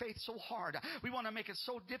make faith so hard. We want to make it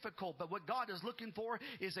so difficult. But what God is looking for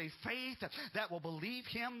is a faith that will believe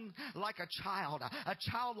Him like a child. A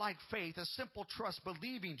childlike faith, a simple trust,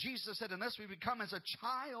 believing. Jesus said, unless we become as a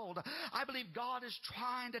child, I believe God is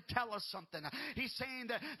trying to tell us something. He's saying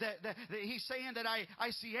that I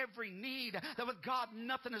see every need. That with God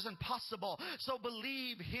nothing is impossible. So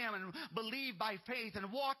believe Him and believe by faith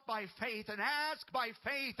and walk by faith and ask by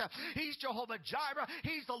faith. He's Jehovah Jireh.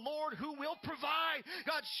 He's the Lord who will provide.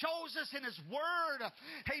 God shows us in His Word.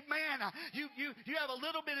 Hey man, you have a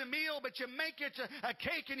little bit of meal, but you make it a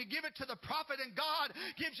cake and you give it to the prophet, and God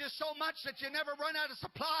gives you so much that you never run out of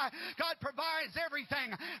supply. God provides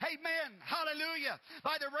everything. Amen. Hallelujah.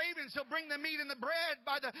 By the ravens He'll bring the meat and the bread.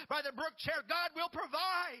 By the brook chair, God will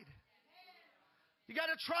provide. You got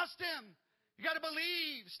to trust Him. You got to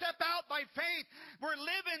believe. Step out by faith. We're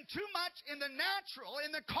living too much in the natural,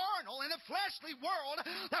 in the carnal, in the fleshly world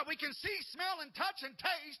that we can see, smell, and touch and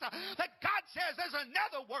taste. That God says there's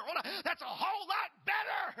another world that's a whole lot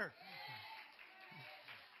better.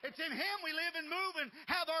 It's in Him we live and move and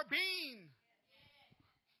have our being.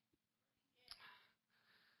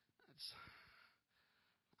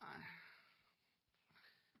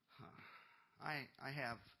 I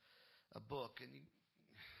have a book, and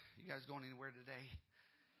you guys going anywhere today?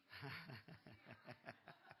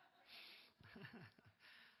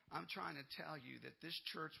 I'm trying to tell you that this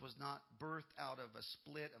church was not birthed out of a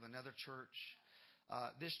split of another church.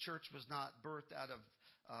 This church was not birthed out of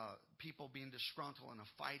people being disgruntled and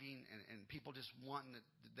fighting and people just wanting it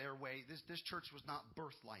their way. This church was not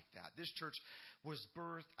birthed like that. This church was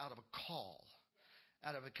birthed out of a call,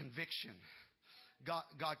 out of a conviction.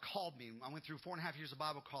 God called me. I went through 4.5 years of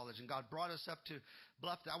Bible college, and God brought us up to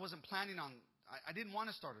Bluffton. I wasn't planning on, I didn't want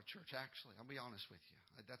to start a church, actually. I'll be honest with you.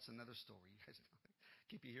 That's another story. You guys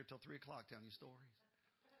keep you here till 3 o'clock telling you stories.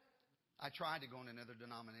 I tried to go in another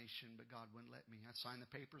denomination, but God wouldn't let me. I signed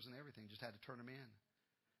the papers and everything, just had to turn them in.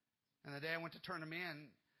 And the day I went to turn them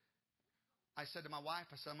in, I said to my wife,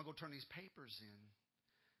 I said, I'm going to go turn these papers in.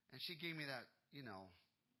 And she gave me that,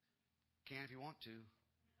 can if you want to.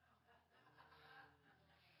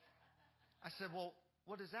 I said, well,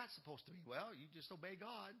 what is that supposed to mean? Well, you just obey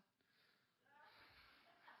God.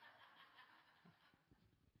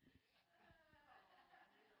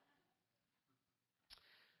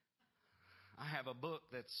 I have a book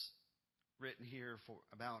that's written here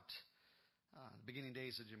about the beginning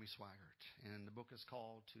days of Jimmy Swaggart. And the book is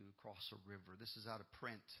called To Cross a River. This is out of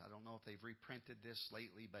print. I don't know if they've reprinted this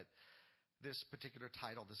lately, but this particular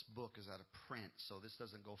title, this book is out of print. So this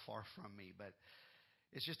doesn't go far from me. But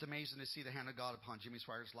it's just amazing to see the hand of God upon Jimmy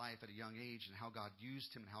Swaggart's life at a young age and how God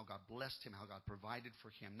used him and how God blessed him, how God provided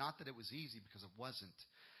for him. Not that it was easy, because it wasn't.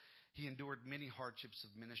 He endured many hardships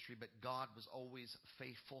of ministry, but God was always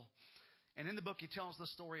faithful. And in the book, he tells the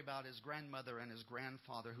story about his grandmother and his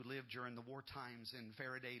grandfather who lived during the war times in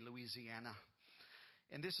Faraday, Louisiana.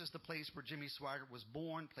 And this is the place where Jimmy Swaggart was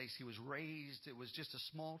born, place he was raised. It was just a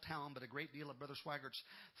small town, but a great deal of Brother Swaggart's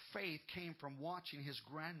faith came from watching his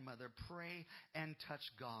grandmother pray and touch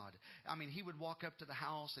God. I mean, he would walk up to the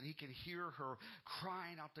house and he could hear her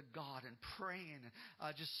crying out to God and praying,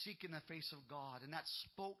 just seeking the face of God. And that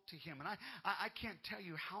spoke to him. And I can't tell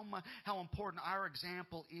you how important our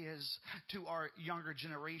example is to our younger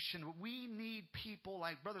generation. We need people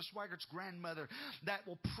like Brother Swaggart's grandmother that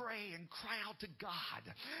will pray and cry out to God.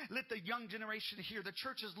 Let the young generation hear. The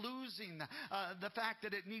church is losing the fact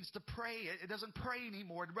that it needs to pray. It doesn't pray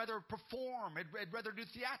anymore. It'd rather perform. It'd rather do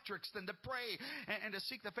theatrics than to pray and to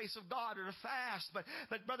seek the face of God or to fast. But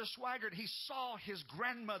Brother Swaggart, he saw his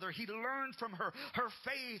grandmother. He learned from her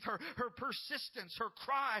faith, her persistence, her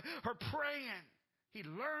cry, her praying. He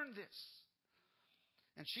learned this.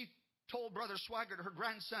 And she told Brother Swaggart, her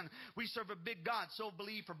grandson, we serve a big God, so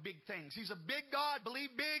believe for big things. He's a big God. Believe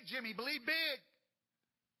big, Jimmy. Believe big.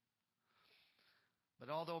 But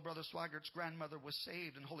although Brother Swaggart's grandmother was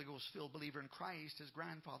saved and Holy Ghost filled believer in Christ, his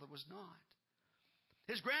grandfather was not.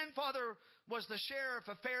 His grandfather was the sheriff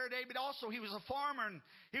of Faraday, but also he was a farmer, and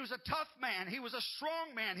he was a tough man. He was a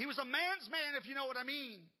strong man. He was a man's man, if you know what I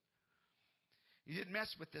mean. You didn't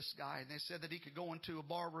mess with this guy. And they said that he could go into a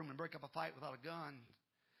bar room and break up a fight without a gun.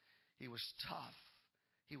 He was tough.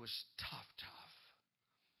 He was tough.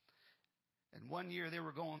 And one year they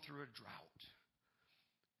were going through a drought.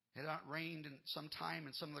 It had not rained in some time,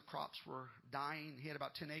 and some of the crops were dying. He had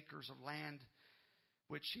about 10 acres of land,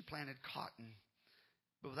 which he planted cotton.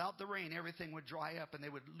 But without the rain, everything would dry up, and they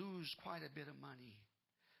would lose quite a bit of money.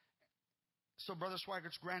 So Brother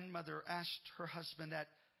Swiggert's grandmother asked her husband that,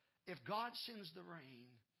 if God sends the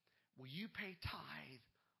rain, will you pay tithe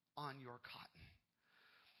on your cotton?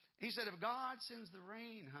 He said, if God sends the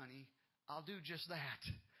rain, honey, I'll do just that.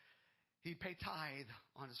 He'd pay tithe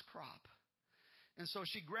on his crop. And so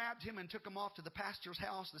she grabbed him and took him off to the pastor's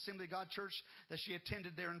house, the Assembly of God church that she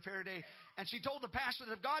attended there in Faraday. And she told the pastor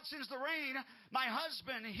that if God sends the rain, my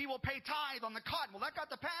husband, he will pay tithe on the cotton. Well, that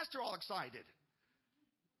got the pastor all excited.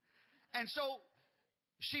 And so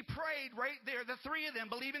she prayed right there, the three of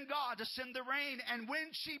them, believing God to send the rain. And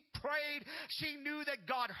when she prayed, she knew that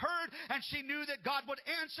God heard, and she knew that God would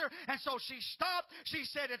answer. And so she stopped. She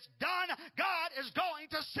said, it's done. God is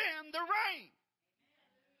going to send the rain.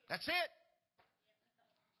 That's it.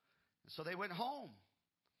 So they went home.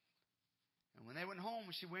 And when they went home,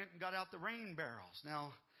 she went and got out the rain barrels.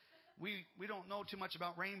 Now, we don't know too much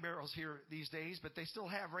about rain barrels here these days, but they still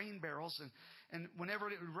have rain barrels. And whenever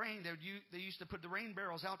it would rain, they used to put the rain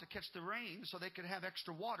barrels out to catch the rain so they could have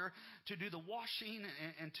extra water to do the washing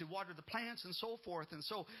and to water the plants and so forth. And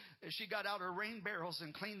so she got out her rain barrels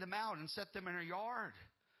and cleaned them out and set them in her yard.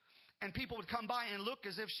 And people would come by and look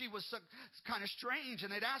as if she was kind of strange.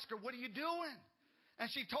 And they'd ask her, what are you doing? And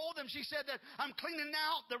she told them, she said that I'm cleaning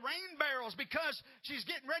out the rain barrels because she's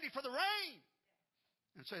getting ready for the rain.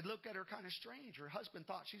 And so they looked at her kind of strange. Her husband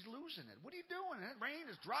thought she's losing it. What are you doing? That rain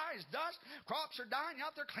is dry as dust. Crops are dying. You're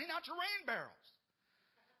out there cleaning out your rain barrels.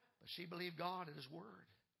 But she believed God at His Word.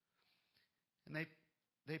 And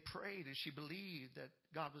they prayed, and she believed that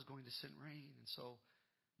God was going to send rain. And so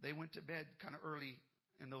they went to bed kind of early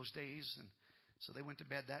in those days. And so they went to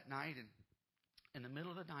bed that night. And in the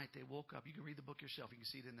middle of the night, they woke up. You can read the book yourself. You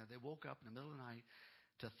can see it in there. They woke up in the middle of the night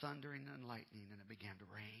to thundering and lightning, and it began to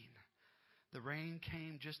rain. The rain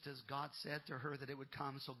came just as God said to her that it would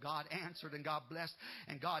come. So God answered and God blessed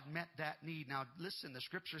and God met that need. Now listen, the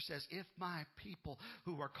scripture says, if my people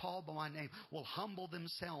who are called by my name will humble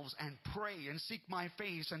themselves and pray and seek my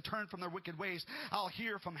face and turn from their wicked ways, I'll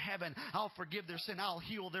hear from heaven. I'll forgive their sin. I'll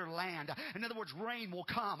heal their land. In other words, rain will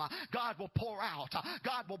come. God will pour out.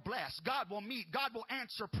 God will bless. God will meet. God will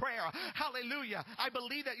answer prayer. Hallelujah. I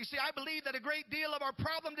believe that. You see, I believe that a great deal of our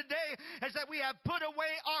problem today is that we have put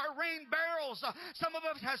away our rain barrels. Some of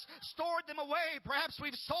us has stored them away. Perhaps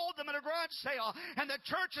we've sold them at a garage sale, and the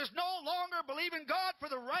church is no longer believing God for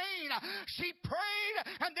the rain. She prayed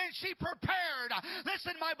and then she prepared.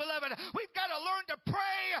 Listen, my beloved, we've got to learn to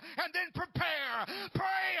pray and then prepare.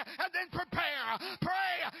 Pray and then prepare.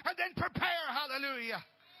 Pray and then prepare. Hallelujah.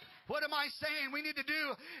 What am I saying we need to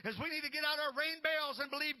do is we need to get out our rain barrels and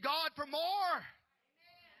believe God for more.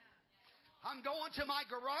 I'm going to my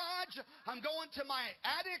garage. I'm going to my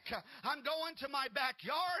attic. I'm going to my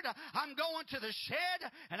backyard. I'm going to the shed,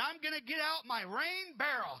 and I'm going to get out my rain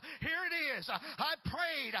barrel. Here it is. I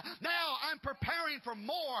prayed. Now I'm preparing for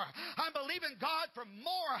more. I'm believing God for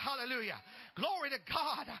more. Hallelujah. Glory to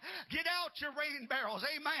God. Get out your rain barrels.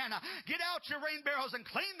 Amen. Get out your rain barrels and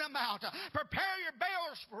clean them out. Prepare your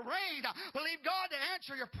barrels for rain. Believe God to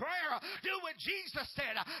answer your prayer. Do what Jesus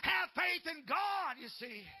said. Have faith in God, you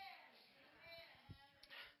see.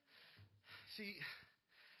 See,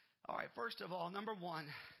 all right, first of all, number one,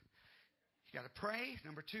 you got to pray.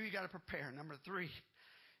 Number two, you got to prepare. Number three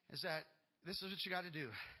is that this is what you got to do.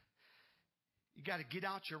 You got to get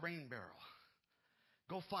out your rain barrel.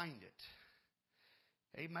 Go find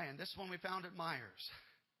it. Amen. This one we found at Myers.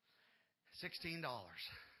 $16.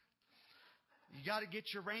 You got to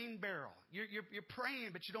get your rain barrel. You're praying,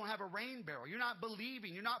 but you don't have a rain barrel. You're not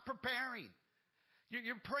believing. You're not preparing.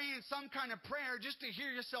 You're praying some kind of prayer just to hear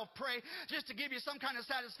yourself pray, just to give you some kind of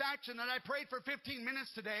satisfaction that I prayed for 15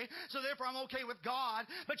 minutes today, so therefore I'm okay with God.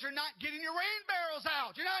 But you're not getting your rain barrels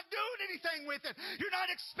out. You're not doing anything with it. You're not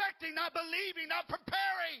expecting, not believing, not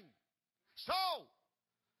preparing. So,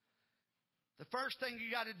 the first thing you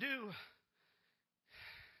got to do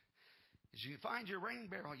is you find your rain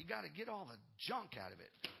barrel. You got to get all the junk out of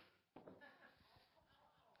it.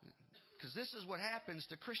 Because this is what happens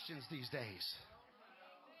to Christians these days.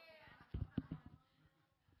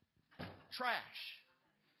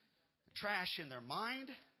 Trash in their mind,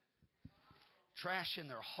 trash in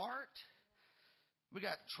their heart. We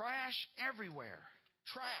got trash everywhere.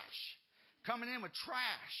 Trash coming in with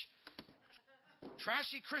trash.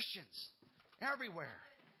 Trashy Christians. everywhere.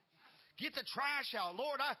 Get the trash out.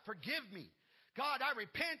 Lord, forgive me. God, I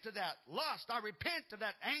repent of that lust. I repent of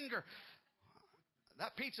that anger.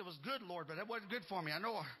 That pizza was good, Lord, but it wasn't good for me. I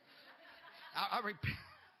know. I repent.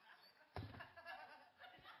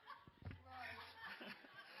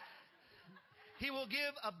 He will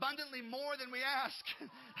give abundantly more than we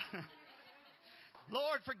ask.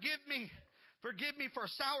 Lord, forgive me. Forgive me for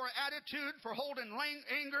a sour attitude, for holding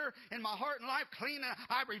anger in my heart and life. Clean it.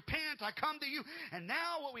 I repent. I come to you. And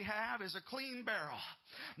now what we have is a clean barrel.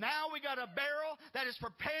 Now we got a barrel that is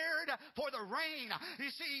prepared for the rain.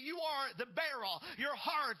 You see, you are the barrel, your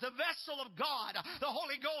heart, the vessel of God. The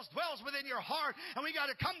Holy Ghost dwells within your heart. And we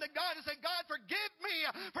got to come to God and say, God, forgive me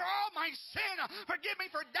for all my sin. Forgive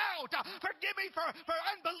me for doubt. Forgive me for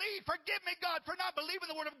unbelief. Forgive me, God, for not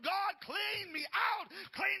believing the word of God. Clean me out.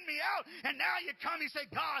 Clean me out. And now you come and you say,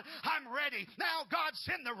 God, I'm ready. Now, God,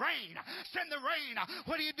 send the rain. Send the rain.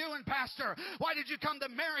 What are you doing, Pastor? Why did you come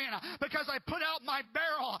to Marion? Because I put out my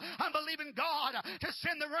barrel. I'm believing God to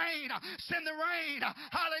send the rain. Send the rain.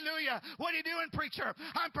 Hallelujah. What are you doing, preacher?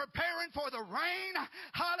 I'm preparing for the rain.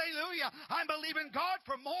 Hallelujah. I'm believing God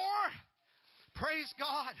for more. Praise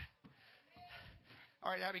God.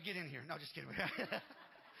 All right, Abby, get in here. No, just kidding.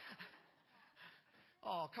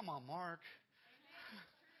 Oh, come on, Mark.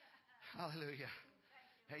 Hallelujah.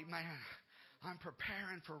 Amen. I'm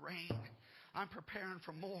preparing for rain. I'm preparing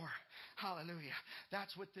for more. Hallelujah.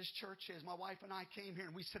 That's what this church is. My wife and I came here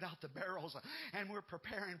and we set out the barrels and we're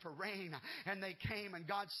preparing for rain. And they came and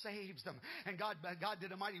God saves them. And God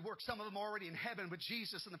did a mighty work. Some of them are already in heaven with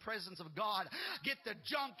Jesus in the presence of God. Get the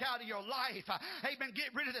junk out of your life. Amen.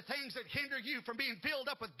 Get rid of the things that hinder you from being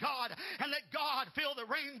filled up with God. And let God fill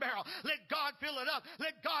the rain barrel. Let God fill it up.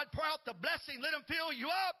 Let God pour out the blessing. Let Him fill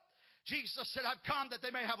you up. Jesus said, I've come that they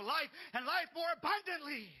may have life and life more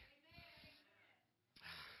abundantly.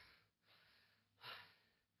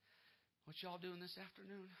 What y'all doing this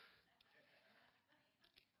afternoon?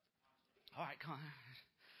 All right, come on.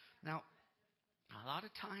 Now, a lot of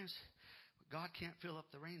times, God can't fill up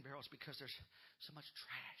the rain barrels because there's so much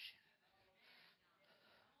trash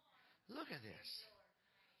in it. Look at this.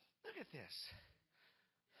 Look at this.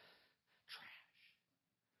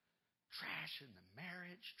 Trash in the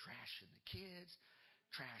marriage, trash in the kids,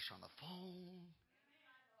 trash on the phone,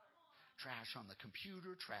 trash on the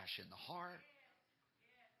computer, trash in the heart.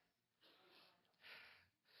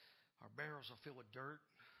 Our barrels are filled with dirt,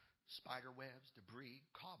 spider webs, debris,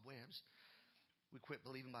 cobwebs. We quit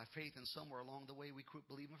believing by faith, and somewhere along the way we quit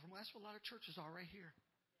believing from. That's what a lot of churches are right here.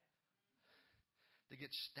 They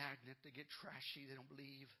get stagnant, they get trashy, they don't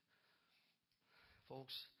believe.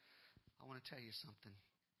 Folks, I want to tell you something.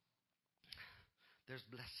 There's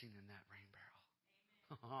blessing in that rain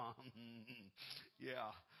barrel. Yeah.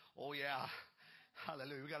 Oh, yeah.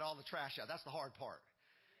 Hallelujah. We got all the trash out. That's the hard part.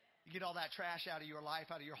 You get all that trash out of your life,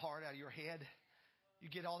 out of your heart, out of your head. You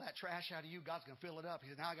get all that trash out of you, God's going to fill it up. He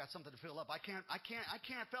said, now I got something to fill up. I can't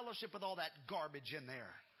fellowship with all that garbage in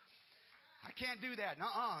there. I can't do that.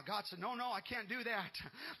 God said, no, I can't do that.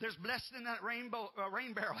 There's blessing in that rain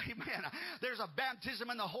barrel. Amen. There's a baptism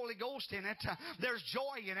in the Holy Ghost in it. There's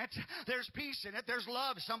joy in it. There's peace in it. There's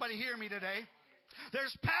love. Somebody hear me today.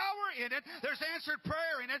 There's power in it. There's answered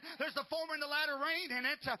prayer in it. There's the former and the latter rain in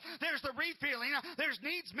it. There's the refilling. There's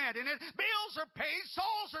needs met in it. Bills are paid.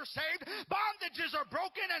 Souls are saved. Bondages are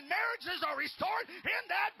broken. And marriages are restored in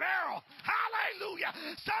that barrel. Hallelujah.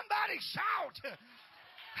 Somebody shout.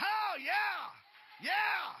 Oh, yeah.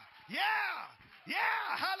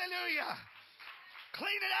 Hallelujah.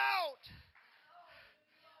 Clean it out.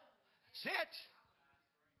 That's it.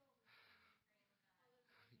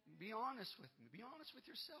 Be honest with me. Be honest with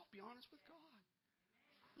yourself. Be honest with God.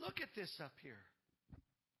 Look at this up here.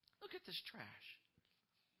 Look at this trash.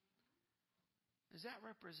 Does that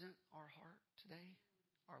represent our heart today?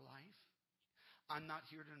 Our life? I'm not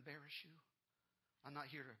here to embarrass you. I'm not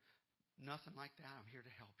here to... Nothing like that. I'm here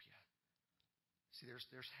to help you. See, there's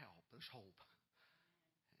help. There's hope.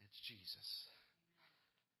 It's Jesus.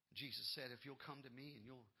 Jesus said, if you'll come to me and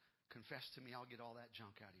you'll confess to me, I'll get all that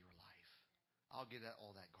junk out of your life. I'll get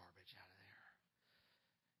all that garbage out of there.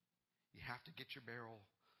 You have to get your barrel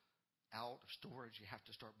out of storage. You have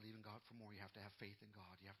to start believing God for more. You have to have faith in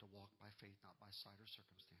God. You have to walk by faith, not by sight or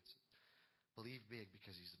circumstances. Believe big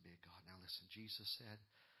because He's a big God. Now listen, Jesus said,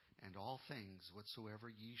 and all things whatsoever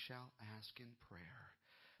ye shall ask in prayer,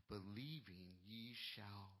 believing ye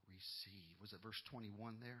shall receive. Was it verse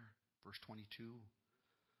 21 there? Verse 22?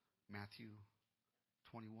 Matthew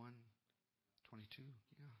 21, 22?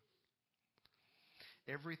 Yeah.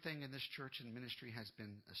 Everything in this church and ministry has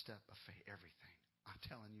been a step of faith. Everything. I'm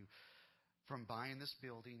telling you, from buying this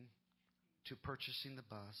building to purchasing the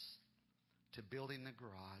bus, to building the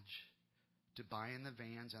garage, to buying the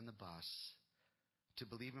vans and the bus, to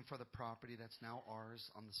believing for the property that's now ours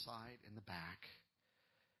on the side and the back,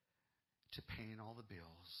 to paying all the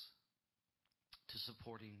bills, to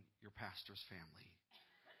supporting your pastor's family.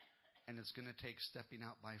 And it's going to take stepping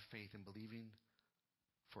out by faith and believing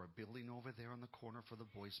for a building over there on the corner for the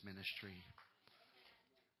boys' ministry,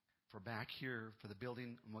 for back here for the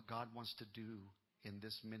building and what God wants to do in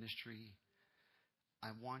this ministry.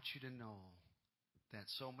 I want you to know that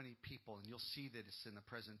so many people, and you'll see that it's in the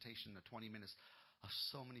presentation, the 20 minutes, of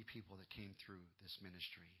so many people that came through this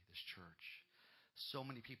ministry, this church. So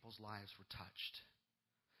many people's lives were touched.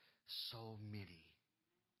 So many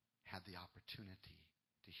had the opportunity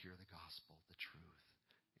to hear the gospel, the truth,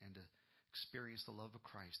 and to experience the love of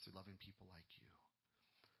Christ through loving people like you.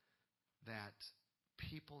 That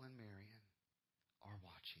people in Marion are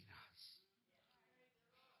watching us.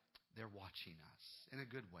 They're watching us in a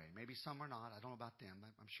good way. Maybe some are not. I don't know about them.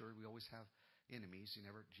 I'm sure we always have enemies.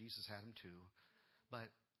 Jesus had them too. But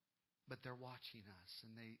they're watching us,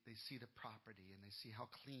 and they see the property, and they see how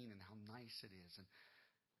clean and how nice it is, and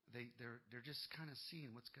they're just kind of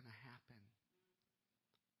seeing what's going to happen.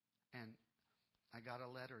 And I got a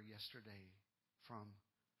letter yesterday from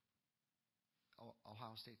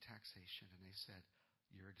Ohio State Taxation, and they said,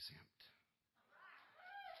 "You're exempt."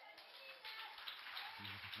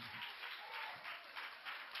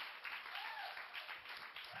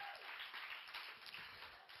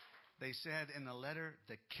 They said in the letter,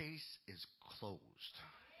 the case is closed.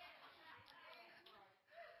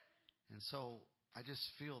 And so I just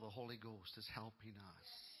feel the Holy Ghost is helping us.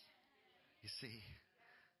 You see?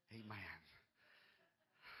 Amen.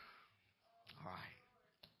 All right.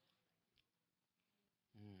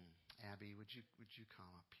 Abby, would you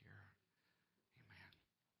come up here? Amen.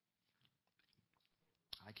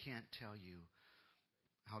 I can't tell you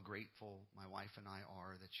how grateful my wife and I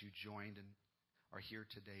are that you joined and are here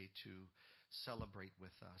today to celebrate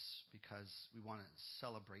with us, because we want to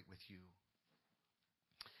celebrate with you.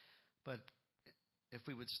 But if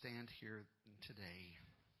we would stand here today,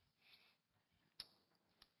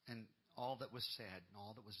 and all that was said and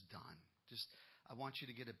all that was done, I want you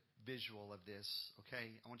to get a visual of this,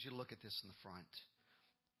 okay? I want you to look at this in the front.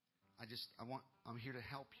 I'm here to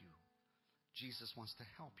help you. Jesus wants to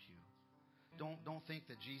help you. Don't think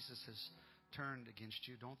that Jesus has turned against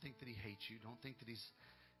you. Don't think that he hates you. Don't think that he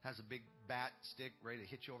has a big bat stick ready to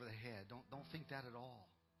hit you over the head. Don't think that at all.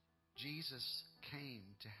 Jesus came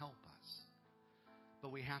to help us,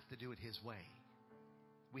 but we have to do it his way.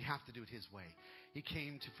 We have to do it his way. He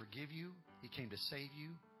came to forgive you. He came to save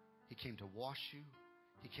you. He came to wash you.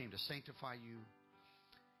 He came to sanctify you.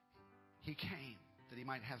 He came that he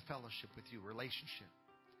might have fellowship with you, relationship,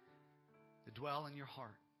 to dwell in your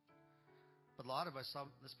heart. But a lot of us,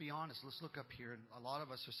 let's be honest, let's look up here. And a lot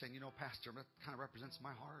of us are saying, Pastor, that kind of represents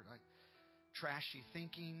my heart. Trashy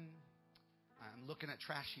thinking. I'm looking at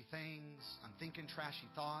trashy things. I'm thinking trashy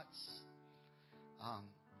thoughts.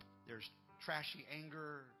 There's trashy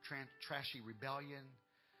anger, trashy rebellion.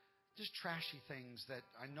 Just trashy things that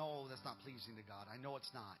I know that's not pleasing to God. I know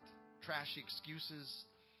it's not. Trashy excuses.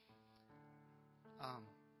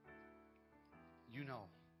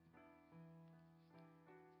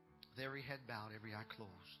 With every head bowed, every eye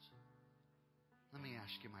closed. Let me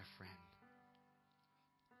ask you, my friend.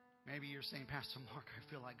 Maybe you're saying, Pastor Mark, I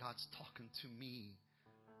feel like God's talking to me.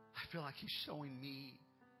 I feel like he's showing me.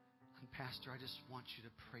 And Pastor, I just want you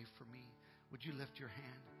to pray for me. Would you lift your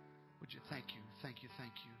hand? Would you? Thank you. Thank you.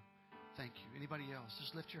 Thank you. Thank you. Anybody else?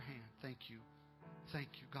 Just lift your hand. Thank you. Thank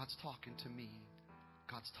you. God's talking to me.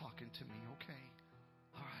 God's talking to me. Okay.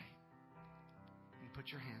 All right. You put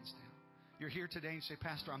your hands down. You're here today and say,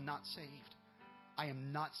 Pastor, I'm not saved. I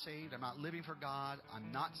am not saved. I'm not living for God.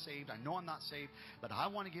 I'm not saved. I know I'm not saved, but I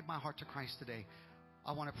want to give my heart to Christ today.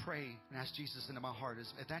 I want to pray and ask Jesus into my heart.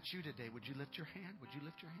 If that's you today, would you lift your hand? Would you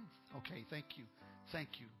lift your hand? Okay, thank you.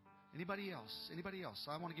 Thank you. Anybody else? Anybody else?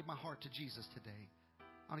 I want to give my heart to Jesus today.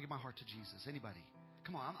 I want to give my heart to Jesus. Anybody?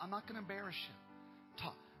 Come on, I'm not going to embarrass you.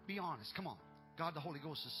 Talk. Be honest. Come on. God, the Holy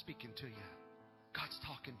Ghost is speaking to you. God's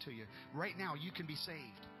talking to you. Right now, you can be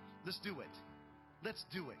saved. Let's do it. Let's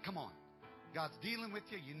do it. Come on. God's dealing with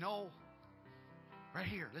you. Right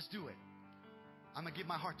here. Let's do it. I'm going to give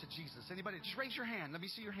my heart to Jesus. Anybody? Just raise your hand. Let me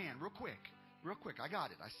see your hand real quick. Real quick. I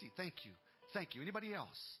got it. I see. Thank you. Thank you. Anybody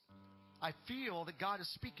else? I feel that God is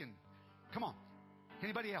speaking. Come on.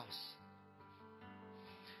 Anybody else?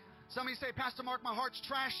 Somebody say, Pastor Mark, my heart's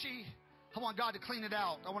trashy. I want God to clean it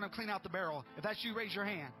out. I want to clean out the barrel. If that's you, raise your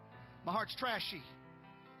hand. My heart's trashy.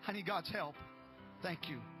 I need God's help. Thank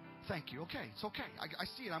you. Thank you. Okay. It's okay. I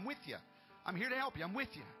see it. I'm with you. I'm here to help you. I'm with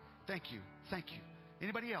you. Thank you. Thank you.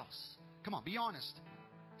 Anybody else? Come on, be honest.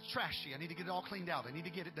 It's trashy. I need to get it all cleaned out. I need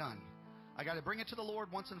to get it done. I got to bring it to the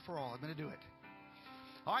Lord once and for all. I'm going to do it.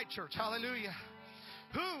 All right, church. Hallelujah.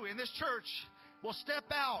 Who in this church will step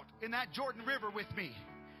out in that Jordan River with me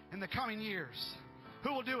in the coming years?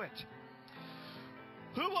 Who will do it?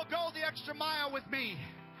 Who will go the extra mile with me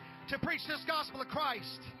to preach this gospel of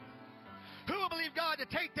Christ? Who will believe God to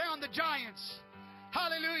take down the giants?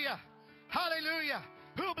 Hallelujah. Hallelujah.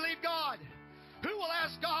 Who will believe God? Who will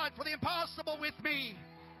ask God for the impossible with me?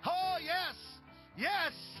 Oh, yes.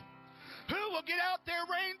 Yes. Who will get out their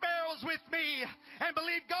rain barrels with me and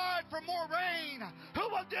believe God for more rain? Who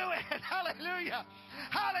will do it? Hallelujah.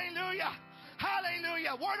 Hallelujah.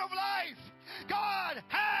 Hallelujah. Word of life. God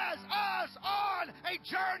has us on a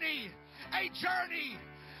journey. A journey.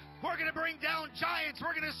 We're going to bring down giants.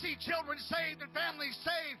 We're going to see children saved and families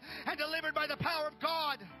saved and delivered by the power of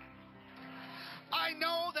God. I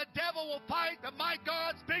know the devil will fight, but my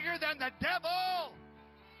God's bigger than the devil.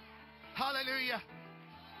 Hallelujah.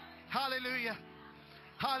 Hallelujah.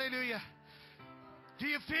 Hallelujah. Do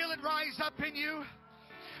you feel it rise up in you?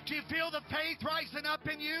 Do you feel the faith rising up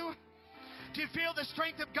in you? Do you feel the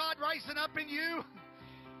strength of God rising up in you?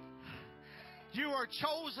 You are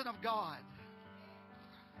chosen of God.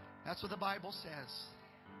 That's what the Bible says.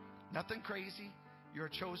 Nothing crazy. You're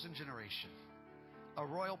a chosen generation. A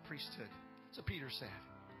royal priesthood. That's what Peter said.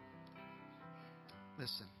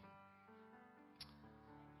 Listen.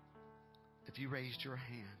 If you raised your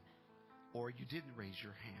hand, or you didn't raise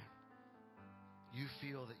your hand, you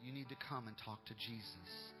feel that you need to come and talk to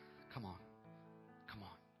Jesus. Come on. Come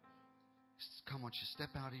on. Come, why don't you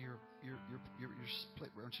step out of your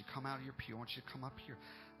split? Why don't you come out of your pew? I want you to come up here.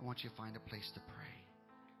 I want you to find a place to pray.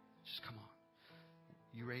 Just come on.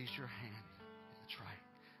 You raised your hand. That's right.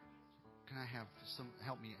 Can I have some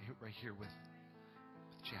help me right here with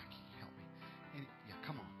Jackie? Help me. Yeah,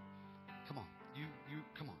 come on. Come on. You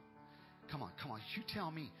come on. Come on. Come on. You tell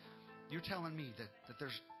me. You're telling me that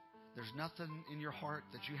there's nothing in your heart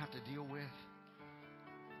that you have to deal with.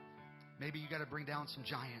 Maybe you got to bring down some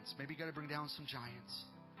giants. Maybe you got to bring down some giants.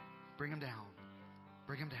 Bring them down.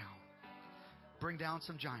 Bring them down. Bring down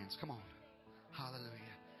some giants. Come on. Hallelujah.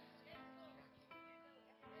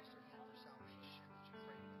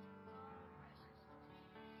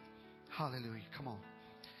 Hallelujah. Come on.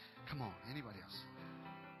 Come on. Anybody else?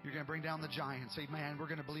 You're going to bring down the giants. Amen. We're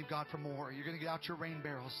going to believe God for more. You're going to get out your rain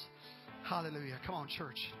barrels. Hallelujah. Come on,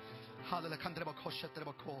 church. Hallelujah.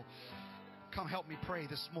 Come help me pray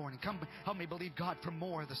this morning. Come help me believe God for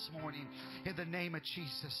more this morning. In the name of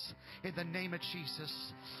Jesus. In the name of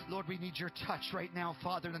Jesus. Lord, we need your touch right now,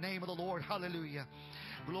 Father, in the name of the Lord. Hallelujah.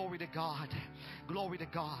 Glory to God. Glory to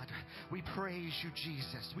God. We praise you,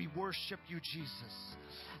 Jesus. We worship you, Jesus.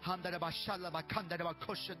 In the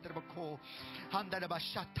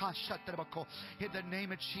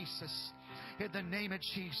name of Jesus. In the name of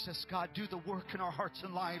Jesus, God, do the work in our hearts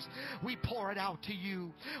and lives. We pour it out to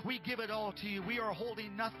you. We give it all to you. We are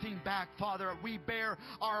holding nothing back, Father. We bear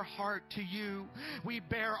our heart to you. We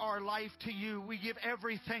bear our life to you. We give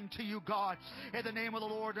everything to you, God, in the name of the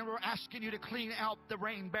Lord. And we're asking you to clean out the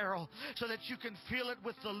rain barrel so that you can fill it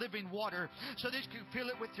with the living water, so that you can fill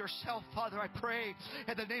it with yourself, Father. I pray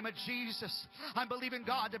in the name of Jesus. I'm believing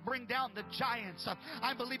God to bring down the giants.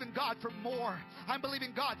 I'm believing God for more. I'm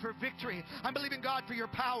believing God for victory. I'm believing God for your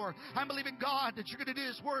power. I'm believing God that you're going to do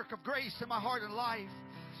this work of grace in my heart and life.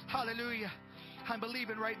 Hallelujah. I'm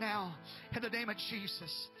believing right now in the name of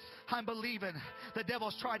Jesus. I'm believing. The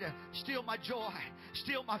devil's tried to steal my joy,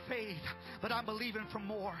 steal my faith, but I'm believing for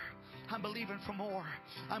more. I'm believing for more.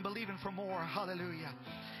 I'm believing for more. Hallelujah.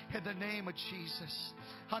 In the name of Jesus.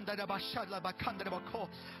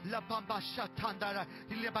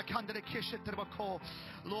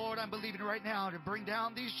 Lord, I'm believing right now to bring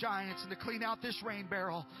down these giants and to clean out this rain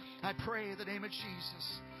barrel. I pray in the name of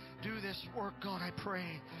Jesus. Do this work, God, I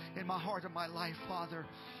pray, in my heart and my life, Father.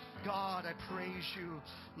 God, I praise you.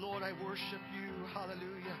 Lord, I worship you.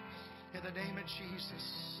 Hallelujah. In the name of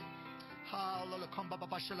Jesus. Hallelujah.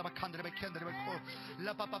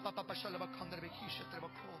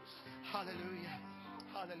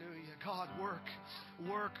 Hallelujah. God, work.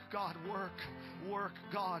 Work, God, work. Work,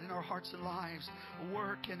 God, in our hearts and lives.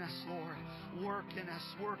 Work in us, Lord. Work in us.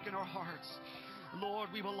 Work in our hearts. Lord,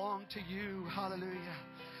 we belong to you. Hallelujah.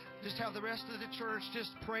 Just have the rest of the church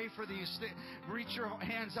just pray for these. Reach your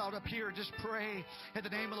hands out up here. Just pray in the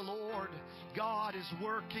name of the Lord. God is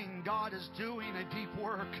working. God is doing a deep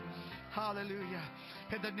work. Hallelujah.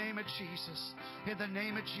 In the name of Jesus. In the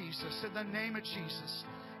name of Jesus. In the name of Jesus.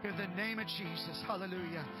 In the name of Jesus.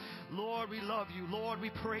 Hallelujah. Lord, we love you. Lord, we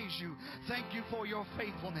praise you. Thank you for your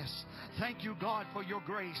faithfulness. Thank you, God, for your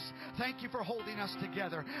grace. Thank you for holding us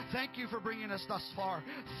together. Thank you for bringing us thus far.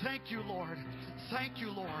 Thank you, Lord. Thank you,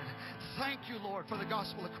 Lord. Thank you, Lord, for the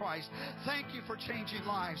gospel of Christ. Thank you for changing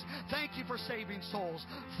lives. Thank you for saving souls.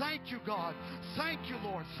 Thank you, God. Thank you,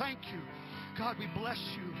 Lord. Thank you. God, we bless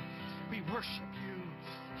you. We worship you.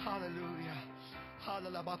 Hallelujah.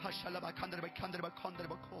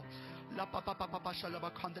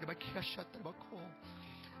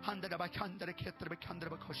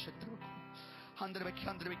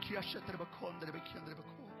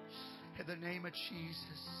 In the name of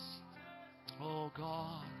Jesus. Oh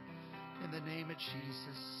God. In the name of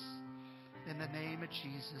Jesus. In the name of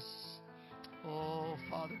Jesus. Oh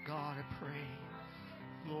Father God, I pray.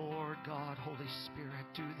 Lord God, Holy Spirit,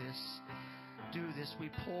 do this. Do this. We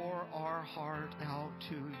pour our heart out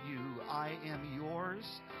to you. I am yours.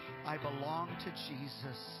 I belong to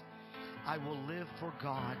Jesus. I will live for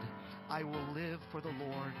God. I will live for the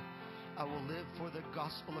Lord. I will live for the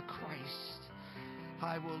gospel of Christ.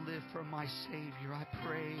 I will live for my Savior. I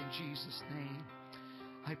pray in Jesus' name.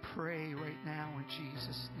 I pray right now in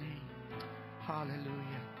Jesus' name.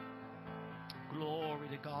 Hallelujah. Glory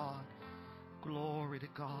to God. Glory to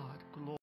God. Glory.